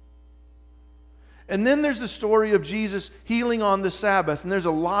 And then there's the story of Jesus healing on the Sabbath. And there's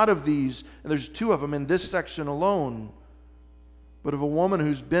a lot of these, and there's 2 of them in this section alone. But of a woman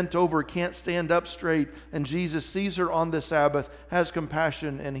who's bent over, can't stand up straight, and Jesus sees her on the Sabbath, has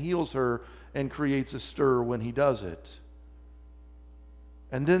compassion, and heals her, and creates a stir when he does it.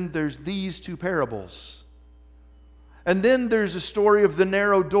 And then there's these 2 parables. And then there's a story of the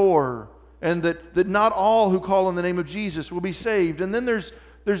narrow door, and that not all who call on the name of Jesus will be saved. And then there's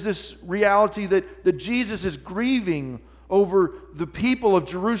this reality that Jesus is grieving over the people of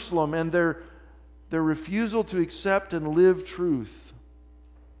Jerusalem and their refusal to accept and live truth.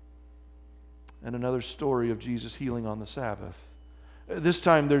 And another story of Jesus healing on the Sabbath. This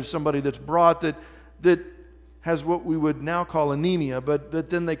time there's somebody that's brought that has what we would now call anemia, but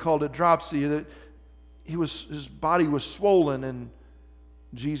then they called it dropsy. That his body was swollen, and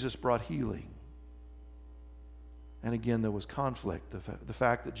Jesus brought healing. And again, there was conflict, the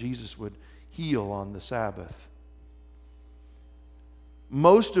fact that Jesus would heal on the Sabbath.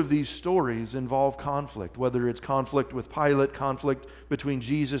 Most of these stories involve conflict, whether it's conflict with Pilate, conflict between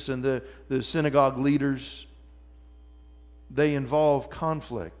Jesus and the synagogue leaders. They involve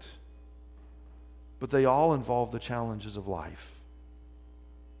conflict, but they all involve the challenges of life.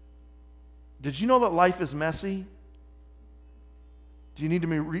 Did you know that life is messy? Do you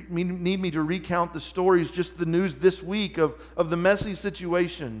need me to recount the stories, just the news this week of the messy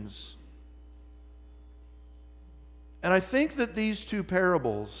situations? And I think that these 2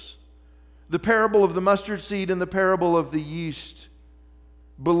 parables, the parable of the mustard seed and the parable of the yeast,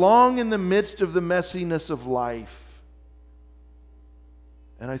 belong in the midst of the messiness of life.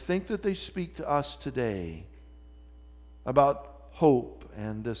 And I think that they speak to us today about hope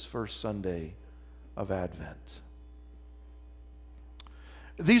and this first Sunday of Advent.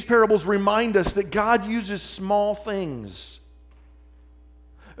 These parables remind us that God uses small things.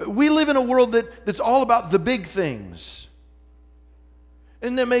 We live in a world that's all about the big things.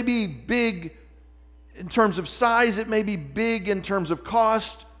 And it may be big in terms of size, it may be big in terms of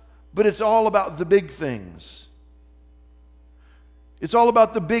cost, but it's all about the big things. It's all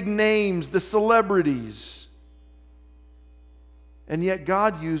about the big names, the celebrities. And yet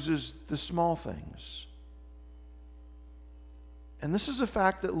God uses the small things. And this is a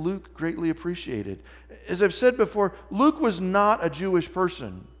fact that Luke greatly appreciated. As I've said before, Luke was not a Jewish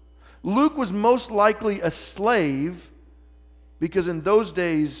person. Luke was most likely a slave, because in those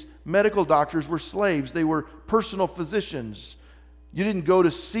days, medical doctors were slaves. They were personal physicians. You didn't go to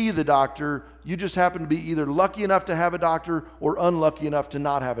see the doctor. You just happened to be either lucky enough to have a doctor or unlucky enough to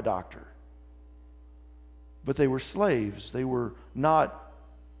not have a doctor. But they were slaves. They were not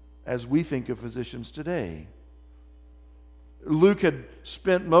as we think of physicians today. Luke had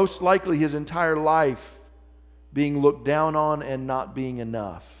spent most likely his entire life being looked down on and not being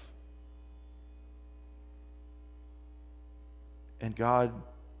enough. And God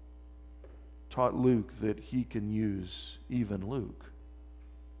taught Luke that he can use even Luke.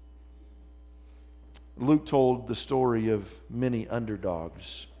 Luke told the story of many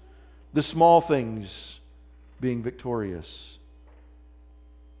underdogs, the small things being victorious.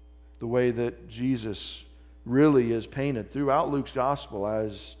 The way that Jesus really is painted throughout Luke's gospel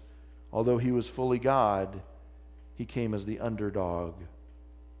as, although he was fully God, he came as the underdog,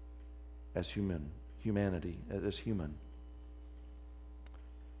 as humanity, as human.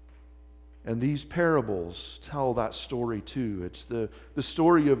 And these parables tell that story too. It's the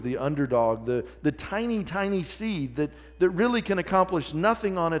story of the underdog, the tiny, tiny seed that really can accomplish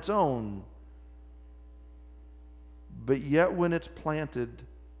nothing on its own. But yet when it's planted,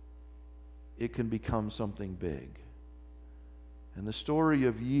 it can become something big. And the story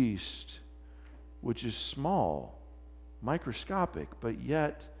of yeast, which is small, microscopic, but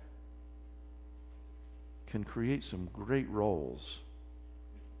yet can create some great rolls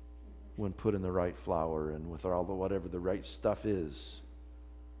when put in the right flour and with all the whatever the right stuff is.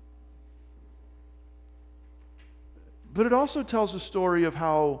 But it also tells a story of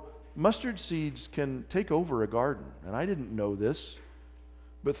how mustard seeds can take over a garden. And I didn't know this,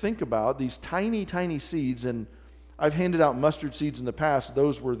 but think about these tiny, tiny seeds. And I've handed out mustard seeds in the past.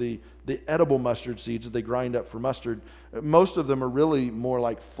 Those were the edible mustard seeds that they grind up for mustard. Most of them are really more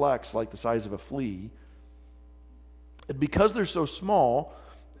like flecks, like the size of a flea. And because they're so small,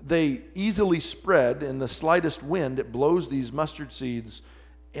 they easily spread. In the slightest wind, it blows these mustard seeds,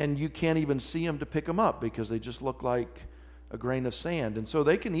 and you can't even see them to pick them up because they just look like a grain of sand. And so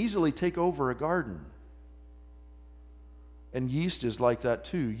they can easily take over a garden. And yeast is like that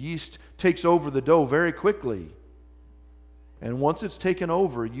too. Yeast takes over the dough very quickly. And once it's taken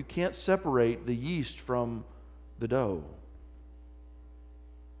over, you can't separate the yeast from the dough.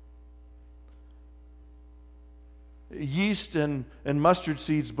 Yeast and mustard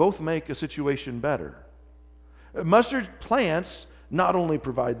seeds both make a situation better. Mustard plants not only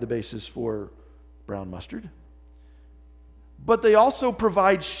provide the basis for brown mustard, but they also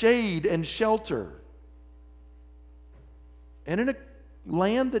provide shade and shelter. And in a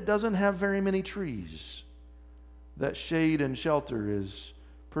land that doesn't have very many trees, that shade and shelter is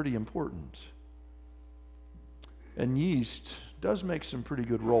pretty important. And yeast does make some pretty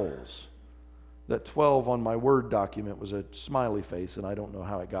good rolls. That 12 on my Word document was a smiley face, and I don't know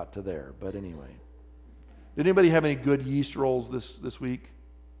how it got to there, but anyway. Did anybody have any good yeast rolls this week?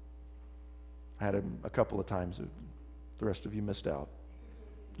 I had them a couple of times. The rest of you missed out.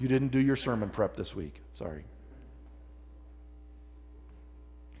 You didn't do your sermon prep this week. Sorry.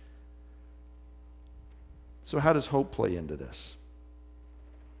 So how does hope play into this?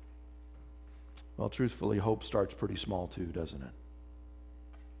 Well, truthfully, hope starts pretty small too, doesn't it?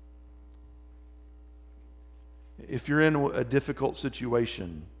 If you're in a difficult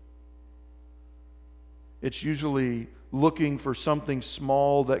situation, it's usually looking for something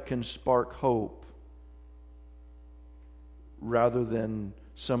small that can spark hope rather than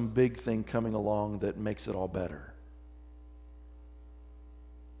some big thing coming along that makes it all better.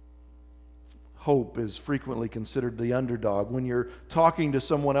 Hope is frequently considered the underdog. When you're talking to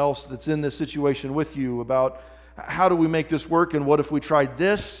someone else that's in this situation with you about how do we make this work and what if we tried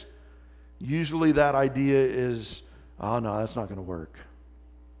this, usually that idea is, oh no, that's not going to work.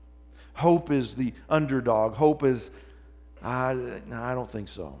 Hope is the underdog. Hope is, no, I don't think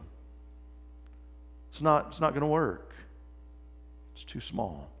so. It's not going to work. It's too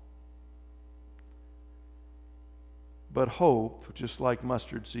small. But hope, just like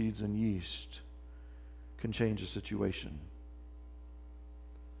mustard seeds and yeast, can change a situation.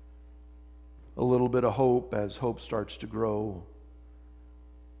 A little bit of hope, as hope starts to grow,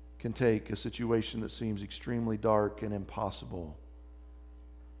 can take a situation that seems extremely dark and impossible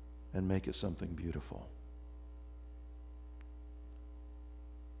and make it something beautiful.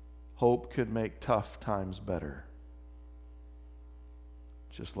 Hope could make tough times better,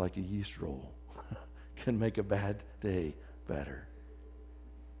 just like a yeast roll can make a bad day better.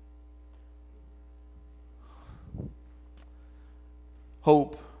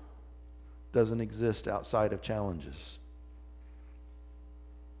 Hope doesn't exist outside of challenges.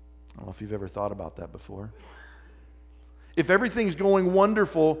 I don't know if you've ever thought about that before. If everything's going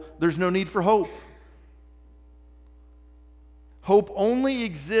wonderful, there's no need for hope. Hope only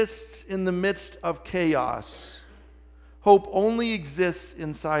exists in the midst of chaos. Hope only exists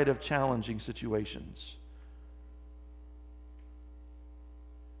inside of challenging situations.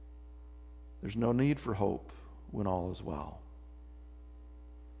 There's no need for hope when all is well.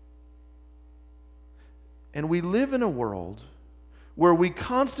 And we live in a world where we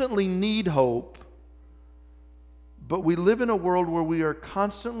constantly need hope, but we live in a world where we are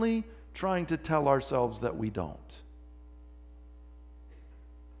constantly trying to tell ourselves that we don't.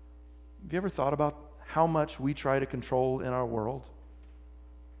 Have you ever thought about how much we try to control in our world?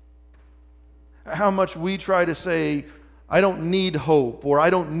 How much we try to say, I don't need hope, or I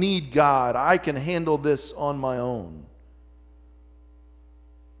don't need God. I can handle this on my own.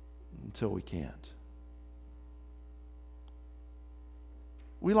 Until we can't.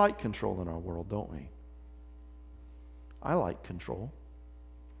 We like control in our world, don't we? I like control.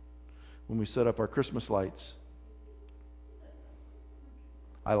 When we set up our Christmas lights,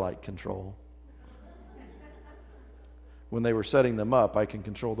 I like control. When they were setting them up, I can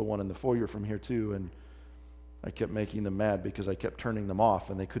control the one in the foyer from here too, and I kept making them mad because I kept turning them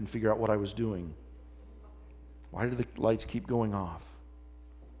off and they couldn't figure out what I was doing. Why do the lights keep going off?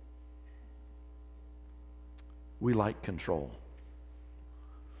 we like control.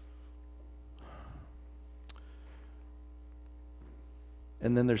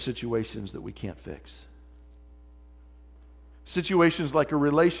 And then there's situations that we can't fix. Situations like a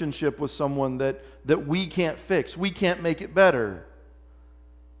relationship with someone that we can't fix. We can't make it better.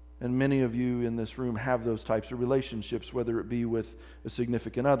 And many of you in this room have those types of relationships, whether it be with a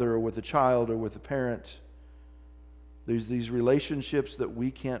significant other or with a child or with a parent. There's these relationships that we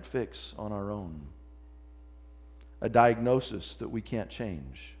can't fix on our own. A diagnosis that we can't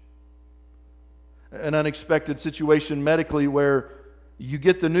change. An unexpected situation medically where you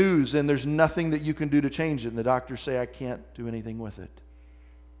get the news and there's nothing that you can do to change it, and the doctors say, I can't do anything with it.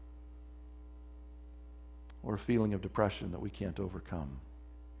 Or a feeling of depression that we can't overcome.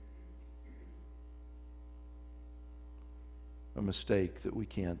 A mistake that we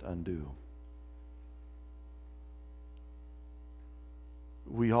can't undo.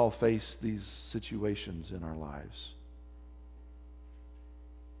 We all face these situations in our lives.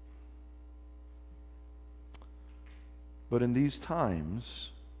 But in these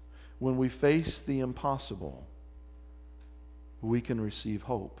times, when we face the impossible, we can receive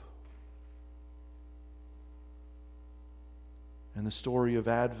hope. And the story of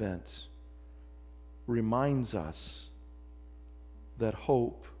Advent reminds us that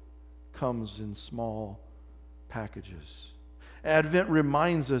hope comes in small packages. Advent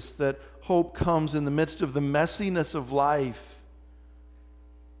reminds us that hope comes in the midst of the messiness of life,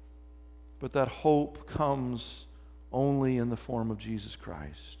 but that hope comes only in the form of Jesus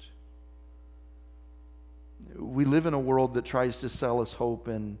Christ. We live in a world that tries to sell us hope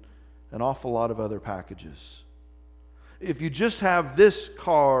in an awful lot of other packages. If you just have this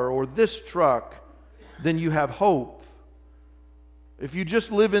car or this truck, then you have hope. If you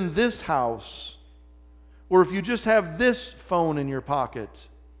just live in this house, or if you just have this phone in your pocket,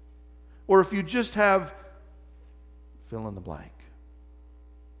 or if you just have fill in the blank.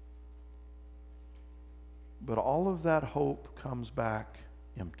 But all of that hope comes back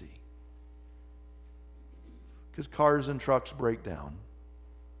empty. Because cars and trucks break down,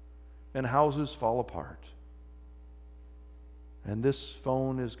 and houses fall apart, and this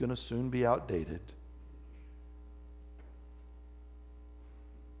phone is going to soon be outdated.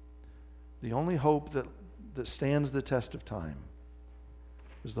 The only hope that stands the test of time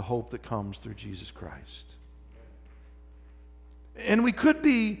is the hope that comes through Jesus Christ. And we could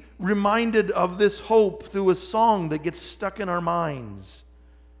be reminded of this hope through a song that gets stuck in our minds,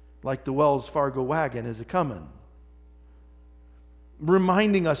 like the Wells Fargo wagon is a-comin',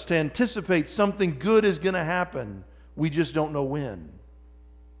 reminding us to anticipate something good is going to happen. We just don't know when.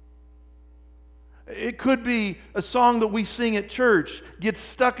 It could be a song that we sing at church, gets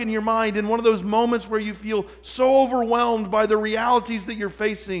stuck in your mind in one of those moments where you feel so overwhelmed by the realities that you're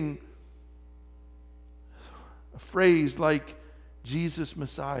facing. A phrase like Jesus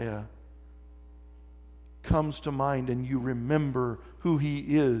Messiah comes to mind and you remember who He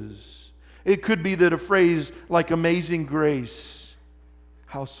is. It could be that a phrase like Amazing Grace,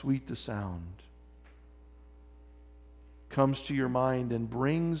 how sweet the sound, comes to your mind and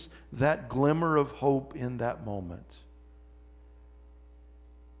brings that glimmer of hope in that moment.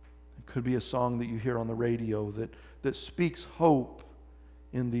 It could be a song that you hear on the radio that speaks hope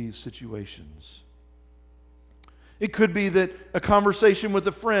in these situations. It could be that a conversation with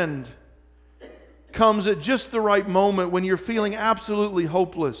a friend comes at just the right moment when you're feeling absolutely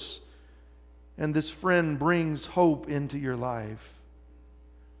hopeless, and this friend brings hope into your life.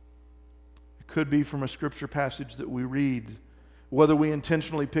 It could be from a scripture passage that we read, whether we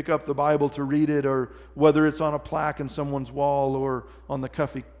intentionally pick up the Bible to read it, or whether it's on a plaque in someone's wall or on the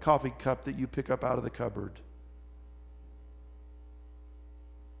coffee cup that you pick up out of the cupboard.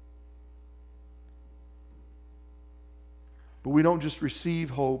 But we don't just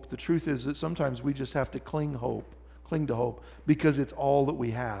receive hope. The truth is that sometimes we just have to cling to hope, because it's all that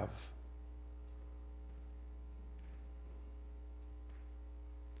we have.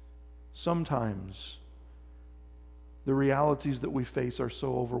 Sometimes the realities that we face are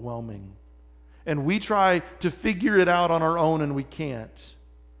so overwhelming, and we try to figure it out on our own, and we can't.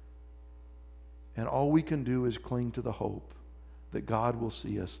 And all we can do is cling to the hope that God will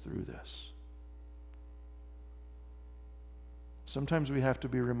see us through this. Sometimes we have to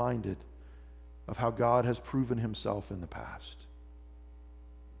be reminded of how God has proven Himself in the past.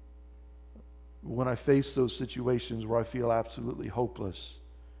 When I face those situations where I feel absolutely hopeless,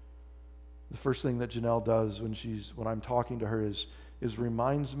 the first thing that Janelle does when I'm talking to her is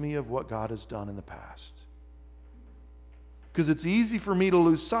reminds me of what God has done in the past. Because it's easy for me to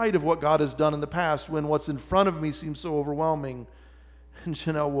lose sight of what God has done in the past when what's in front of me seems so overwhelming. And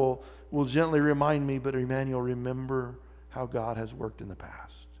Janelle will gently remind me, but Emmanuel, remember how God has worked in the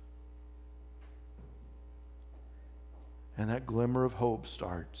past. And that glimmer of hope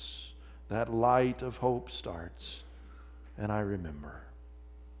starts. That light of hope starts. And I remember.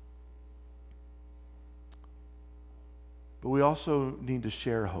 But we also need to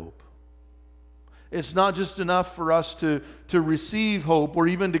share hope. It's not just enough for us to receive hope or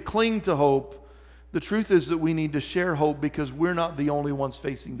even to cling to hope. The truth is that we need to share hope because we're not the only ones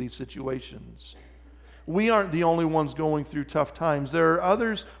facing these situations. We aren't the only ones going through tough times. There are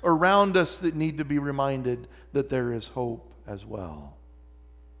others around us that need to be reminded that there is hope as well.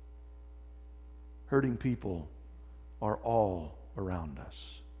 Hurting people are all around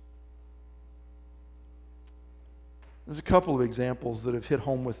us. There's a couple of examples that have hit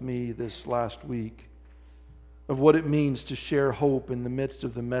home with me this last week of what it means to share hope in the midst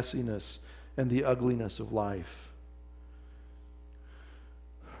of the messiness and the ugliness of life.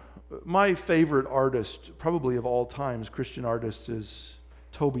 My favorite artist, probably of all times, Christian artist, is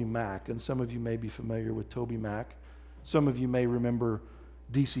Toby Mac. And some of you may be familiar with Toby Mac. Some of you may remember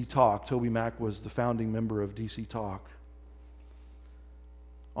DC Talk. Toby Mac was the founding member of DC Talk.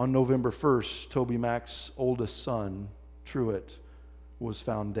 On November 1st, Toby Mac's oldest son, Truett, was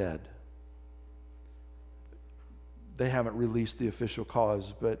found dead. They haven't released the official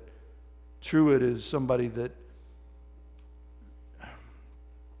cause, but Truett is somebody that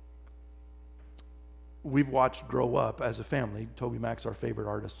we've watched grow up as a family. Toby Mac's our favorite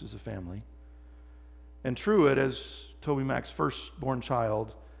artist as a family. And Truett, as Toby Mac's firstborn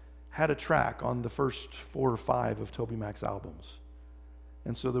child, had a track on the first 4 or 5 of Toby Mac's albums.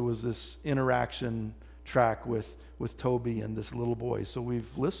 And so there was this interaction track with Toby and this little boy. So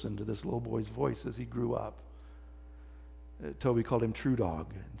we've listened to this little boy's voice as he grew up. Toby called him True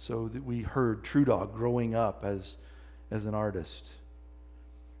Dog. And so we heard True Dog growing up as an artist.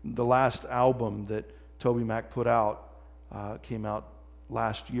 The last album that Toby Mac put out came out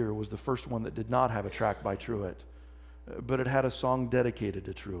last year, was the first one that did not have a track by Truett. But it had a song dedicated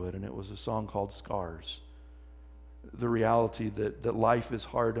to Truett, and it was a song called Scars. The reality that life is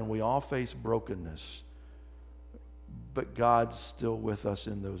hard and we all face brokenness, but God's still with us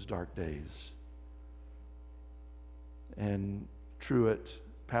in those dark days. And Truett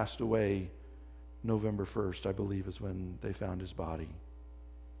passed away November 1st, I believe, is when they found his body.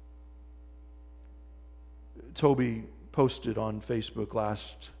 Toby posted on Facebook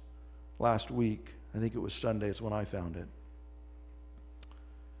last week, I think it was Sunday, it's when I found it.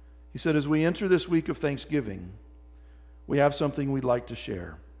 He said, as we enter this week of Thanksgiving, we have something we'd like to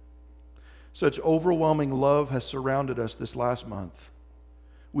share. Such overwhelming love has surrounded us this last month.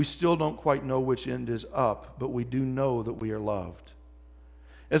 We still don't quite know which end is up, but we do know that we are loved.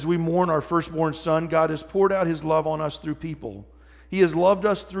 As we mourn our firstborn son, God has poured out his love on us through people. He has loved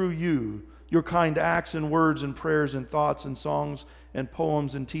us through you, your kind acts and words and prayers and thoughts and songs and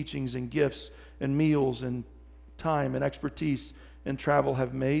poems and teachings and gifts and meals and time and expertise and travel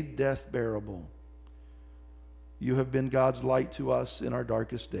have made death bearable. You have been God's light to us in our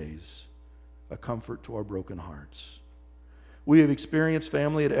darkest days, a comfort to our broken hearts. We have experienced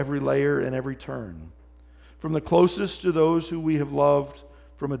family at every layer and every turn, from the closest to those who we have loved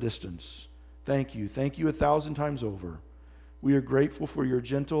from a distance. Thank you. Thank you 1,000 times over. We are grateful for your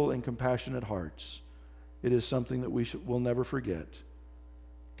gentle and compassionate hearts. It is something that will never forget.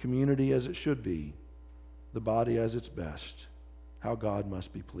 Community as it should be, the body as its best. How God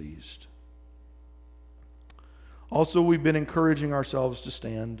must be pleased. Also, we've been encouraging ourselves to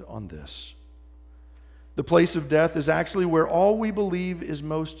stand on this. The place of death is actually where all we believe is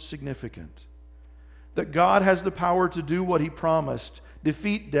most significant. That God has the power to do what he promised,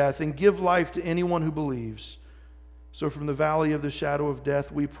 defeat death, and give life to anyone who believes. So from the valley of the shadow of death,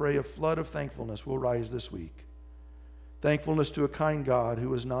 we pray a flood of thankfulness will rise this week. Thankfulness to a kind God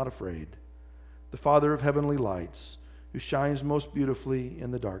who is not afraid, the Father of heavenly lights, who shines most beautifully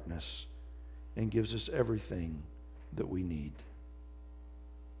in the darkness and gives us everything that we need.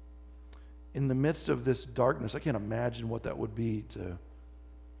 In the midst of this darkness, I can't imagine what that would be to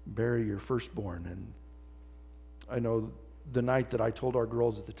bury your firstborn. And I know the night that I told our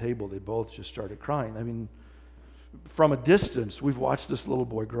girls at the table, they both just started crying. I mean, from a distance, we've watched this little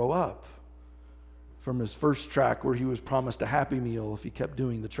boy grow up. From his first track where he was promised a Happy Meal if he kept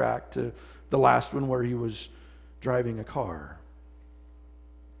doing the track, to the last one where he was driving a car.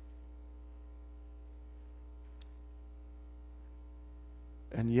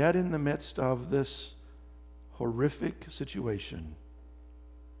 And yet in the midst of this horrific situation,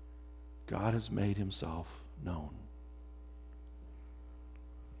 God has made himself known.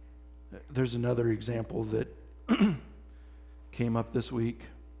 There's another example that came up this week.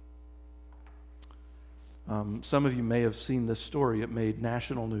 Some of you may have seen this story. It made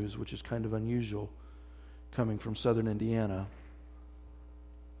national news, which is kind of unusual coming from southern Indiana.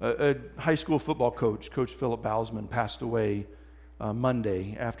 A high school football coach, Coach Philip Bousman, passed away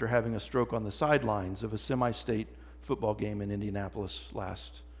Monday after having a stroke on the sidelines of a semi-state football game in Indianapolis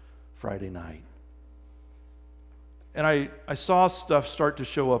last Friday night. And I saw stuff start to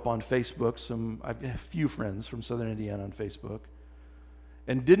show up on Facebook. I have a few friends from southern Indiana on Facebook,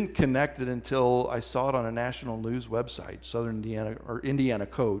 and didn't connect it until I saw it on a national news website. Southern Indiana, or Indiana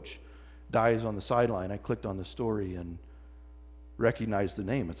coach dies on the sideline. I clicked on the story and recognized the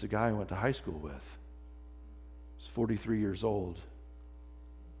name. It's a guy I went to high school with. He's 43 years old.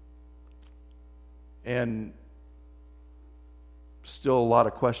 And still a lot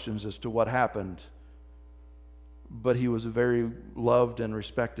of questions as to what happened. But he was a very loved and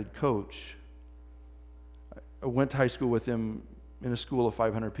respected coach. I went to high school with him in a school of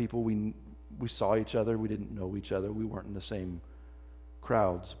 500 people. We saw each other. We didn't know each other. We weren't in the same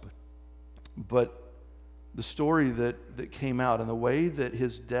crowds. But the story that came out and the way that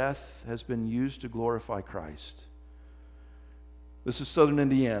his death has been used to glorify Christ. This is southern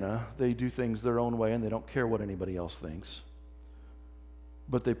Indiana. They do things their own way and they don't care what anybody else thinks.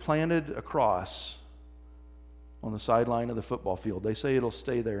 But they planted a cross on the sideline of the football field. They say it'll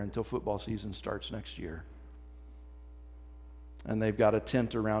stay there until football season starts next year. And they've got a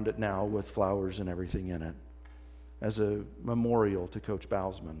tent around it now with flowers and everything in it as a memorial to Coach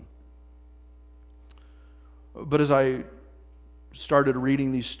Bousman. But as I started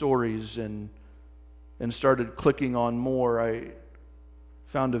reading these stories and started clicking on more, I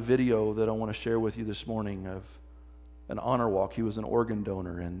found a video that I want to share with you this morning of an honor walk. He was an organ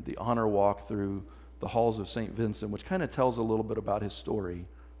donor, and the honor walk through the halls of St. Vincent, which kind of tells a little bit about his story.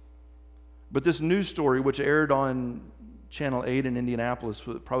 But this news story, which aired on Channel 8 in Indianapolis,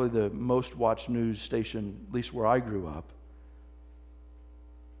 was probably the most watched news station, at least where I grew up,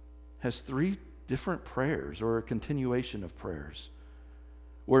 has 3 different prayers, or a continuation of prayers,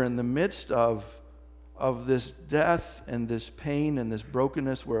 where in the midst of this death and this pain and this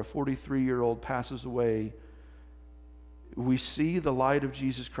brokenness, where a 43-year-old passes away, we see the light of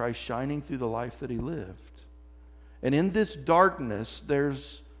Jesus Christ shining through the life that he lived. And in this darkness,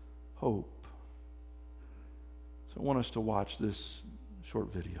 there's hope. So I want us to watch this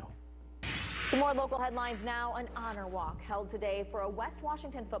short video. Some more local headlines now. An honor walk held today for a West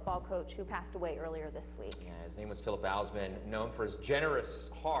Washington football coach who passed away earlier this week. Yeah, his name was Philip Bousman, known for his generous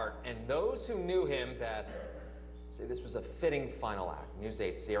heart, and those who knew him best say this was a fitting final act. News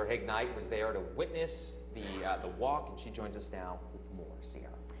 8's Sierra Higg-Knight was there to witness the walk, and she joins us now with more. Sierra.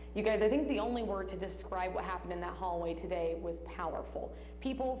 You guys, I think the only word to describe what happened in that hallway today was powerful.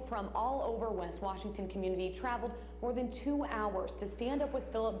 People from all over West Washington community traveled more than 2 hours to stand up with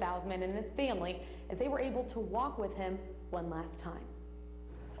Philip Bousman and his family as they were able to walk with him one last time.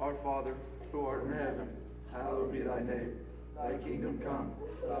 Our Father, who art in heaven, hallowed be thy name. Thy kingdom come,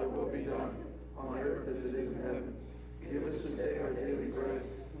 thy will be done, on earth as it is in heaven. Give us this day our daily bread,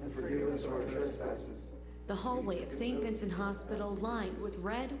 and forgive us our trespasses. The hallway of St. Vincent Hospital lined with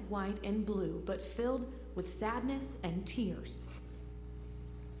red, white, and blue, but filled with sadness and tears.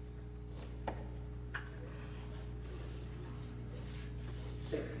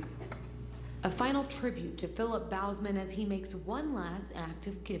 A final tribute to Philip Bousman as he makes one last act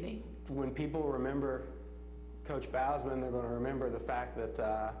of giving. When people remember Coach Bousman, they're going to remember the fact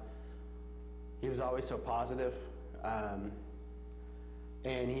that he was always so positive, and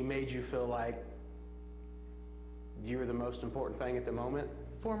he made you feel like you were the most important thing at the moment.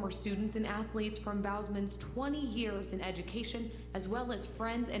 Former students and athletes from Bousman's 20 years in education, as well as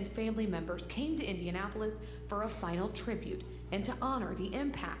friends and family members, came to Indianapolis for a final tribute and to honor the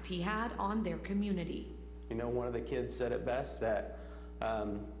impact he had on their community. You know, one of the kids said it best, that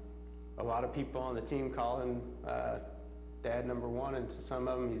a lot of people on the team call him dad number 1, and to some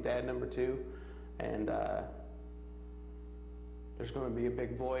of them he's dad number 2, and there's going to be a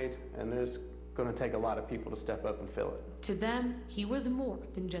big void, and there's going to take a lot of people to step up and fill it. To them, he was more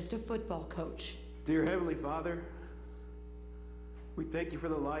than just a football coach. Dear Heavenly Father, we thank you for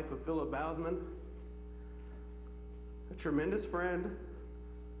the life of Philip Bousman, a tremendous friend,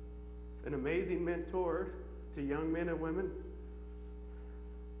 an amazing mentor to young men and women,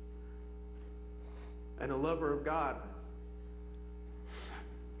 and a lover of God.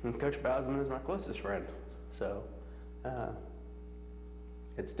 And Coach Bousman is my closest friend, so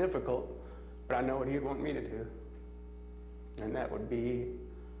it's difficult, but I know what he'd want me to do, and that would be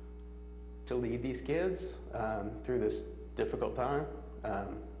to lead these kids through this difficult time,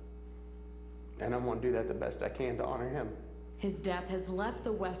 and I'm going to do that the best I can to honor him. His death has left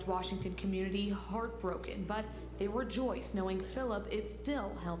the West Washington community heartbroken, but they rejoice knowing Philip is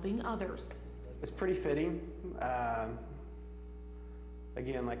still helping others. It's pretty fitting.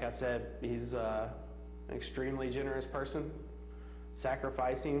 Again, like I said, he's an extremely generous person,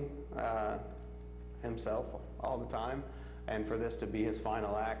 sacrificing himself all the time, and for this to be his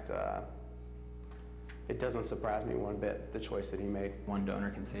final act, it doesn't surprise me one bit, the choice that he made. One donor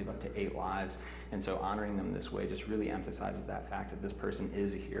can save up to 8 lives, and so honoring them this way just really emphasizes that fact that this person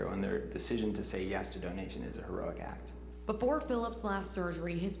is a hero, and their decision to say yes to donation is a heroic act. Before Philip's last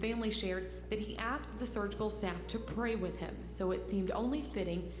surgery, his family shared that he asked the surgical staff to pray with him, so it seemed only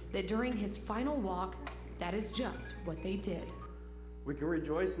fitting that during his final walk, that is just what they did. We can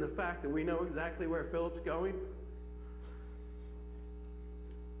rejoice in the fact that we know exactly where Philip's going,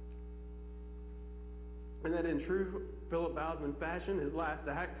 and that in true Philip Bousman fashion, his last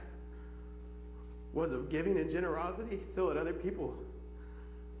act was of giving and generosity so that other people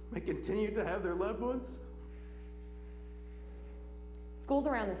may continue to have their loved ones. Schools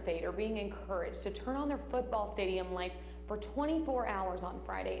around the state are being encouraged to turn on their football stadium lights for 24 hours on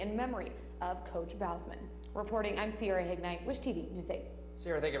Friday in memory of Coach Bousman. Reporting, I'm Sierra Hignite, Wish TV News 8.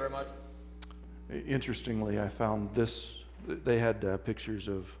 Sierra, thank you very much. Interestingly, I found this, they had pictures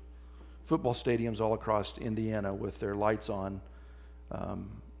of football stadiums all across Indiana with their lights on,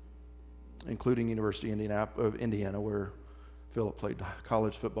 including University of Indiana, where Philip played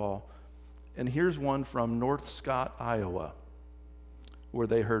college football. And here's one from North Scott, Iowa, where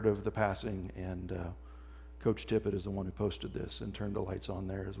they heard of the passing, and Coach Tippett is the one who posted this and turned the lights on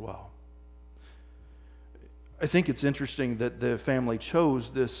there as well. I think it's interesting that the family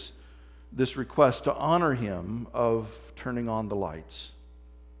chose this request to honor him of turning on the lights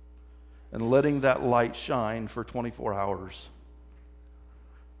and letting that light shine for 24 hours.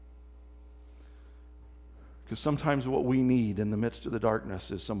 Because sometimes what we need in the midst of the darkness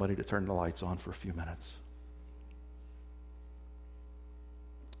is somebody to turn the lights on for a few minutes.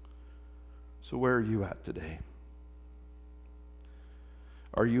 So where are you at today?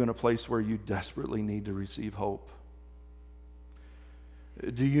 Are you in a place where you desperately need to receive hope?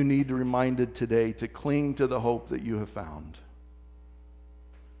 Do you need reminded today to cling to the hope that you have found?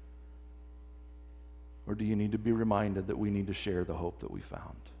 Or do you need to be reminded that we need to share the hope that we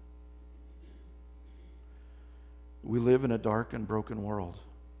found? We live in a dark and broken world.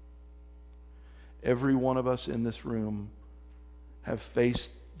 Every one of us in this room have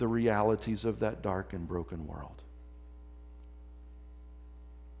faced the realities of that dark and broken world.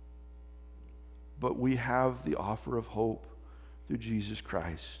 But we have the offer of hope through Jesus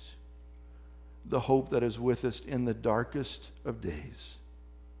Christ, the hope that is with us in the darkest of days.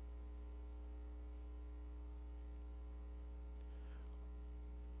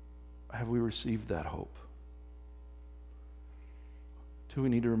 Have we received that hope? Do we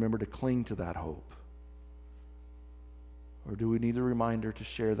need to remember to cling to that hope? Or do we need a reminder to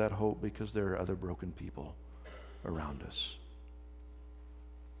share that hope because there are other broken people around us?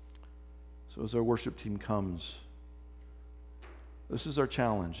 So as our worship team comes, this is our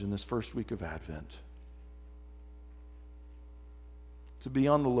challenge in this first week of Advent. To be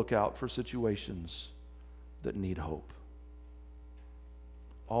on the lookout for situations that need hope.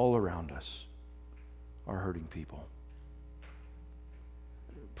 All around us are hurting people.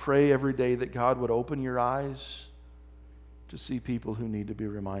 Pray every day that God would open your eyes to see people who need to be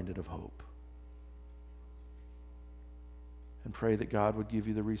reminded of hope. And pray that God would give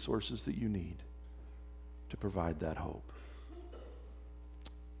you the resources that you need to provide that hope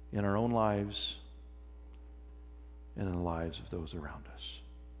in our own lives and in the lives of those around us.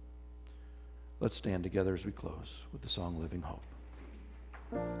 Let's stand together as we close with the song Living Hope.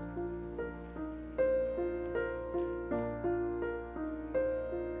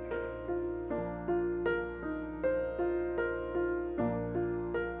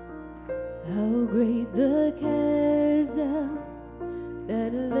 How great the chasm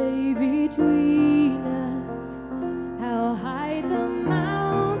that lay between us, how high the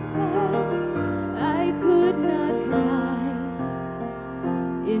mountain I could not climb.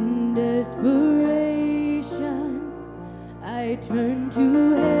 In desperation, I turned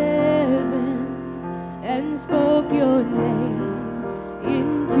to heaven and spoke your name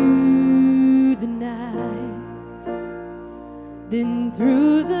into the night. Then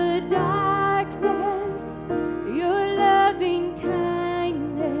through the darkness, your loving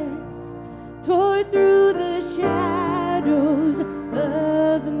kindness tore through the shadows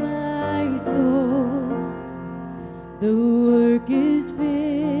of my soul. The work is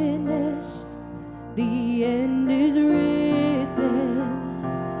finished, the end is written,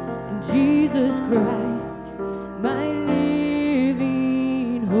 and Jesus Christ, my living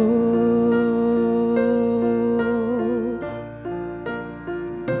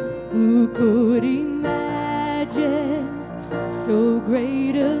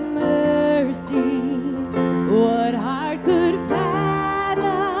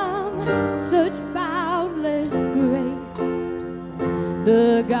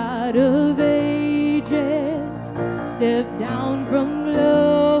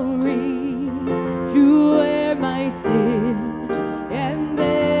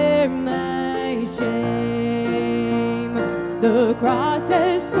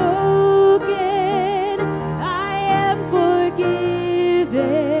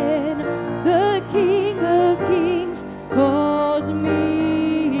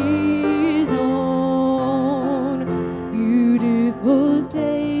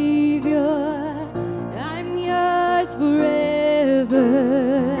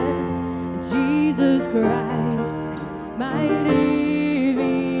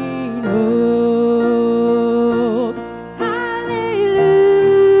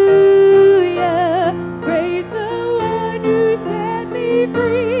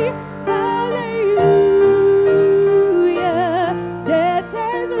free. Hallelujah. Death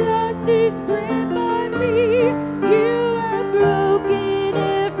has lost its grip on me. You have broken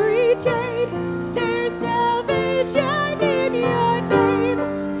every chain. There's salvation in your name,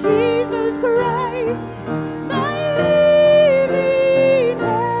 Jesus Christ, my living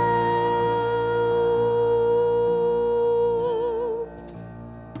hope.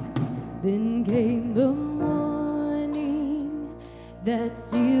 Then came the morning that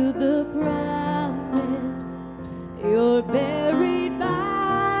sealed the promise. Your buried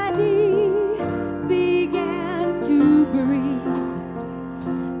body began to breathe,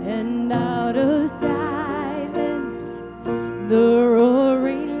 and out of silence the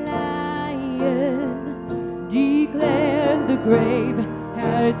roaring lion declared the grave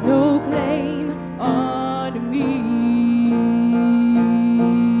has no claim on me.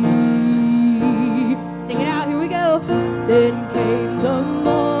 Sing it out, here we go. Then came the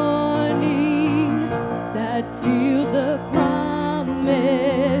morning that sealed the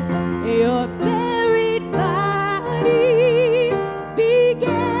promise. Your buried body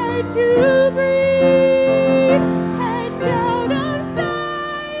began to breathe, and out of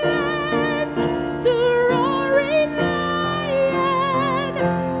silence the roaring lion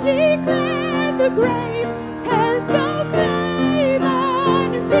declared the grave has no claim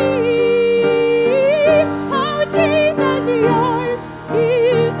on me. Oh, Jesus, yours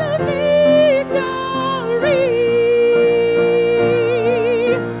is the victory.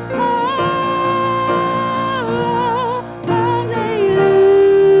 Oh,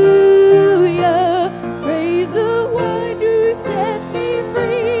 hallelujah. Praise the one who set me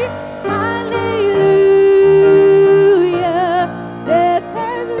free. Hallelujah. Death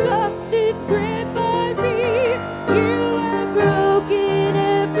has lost its grip on me. You have broken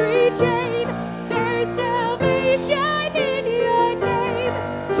every chain. There's salvation in your name,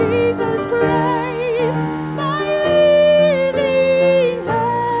 Jesus Christ, my living hope.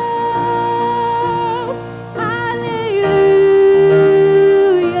 Hallelujah.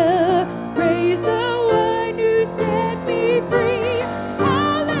 Praise the one who set me free.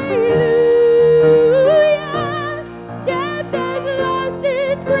 Hallelujah. Death has lost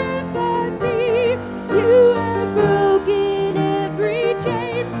its grip on me. You have broken every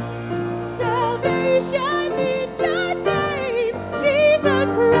chain. Salvation in your name, Jesus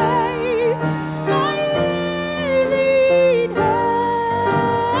Christ, my living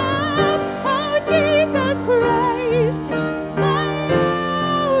hope. Oh, Jesus Christ, my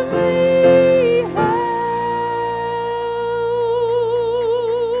only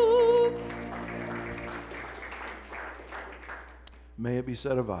hope. May it be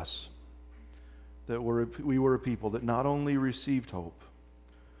said of us that we were a people that not only received hope,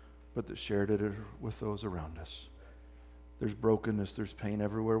 but that shared it with those around us. There's brokenness, there's pain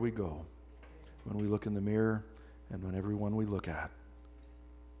everywhere we go. When we look in the mirror and when everyone we look at,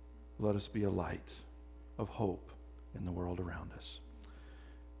 let us be a light of hope in the world around us.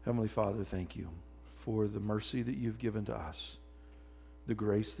 Heavenly Father, thank you for the mercy that you've given to us, the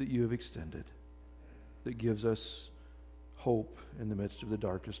grace that you have extended that gives us hope in the midst of the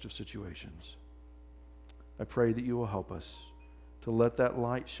darkest of situations. I pray that you will help us to let that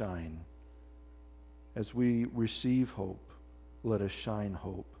light shine. As we receive hope, let us shine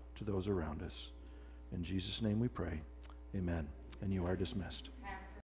hope to those around us. In Jesus' name we pray. Amen. And you are dismissed.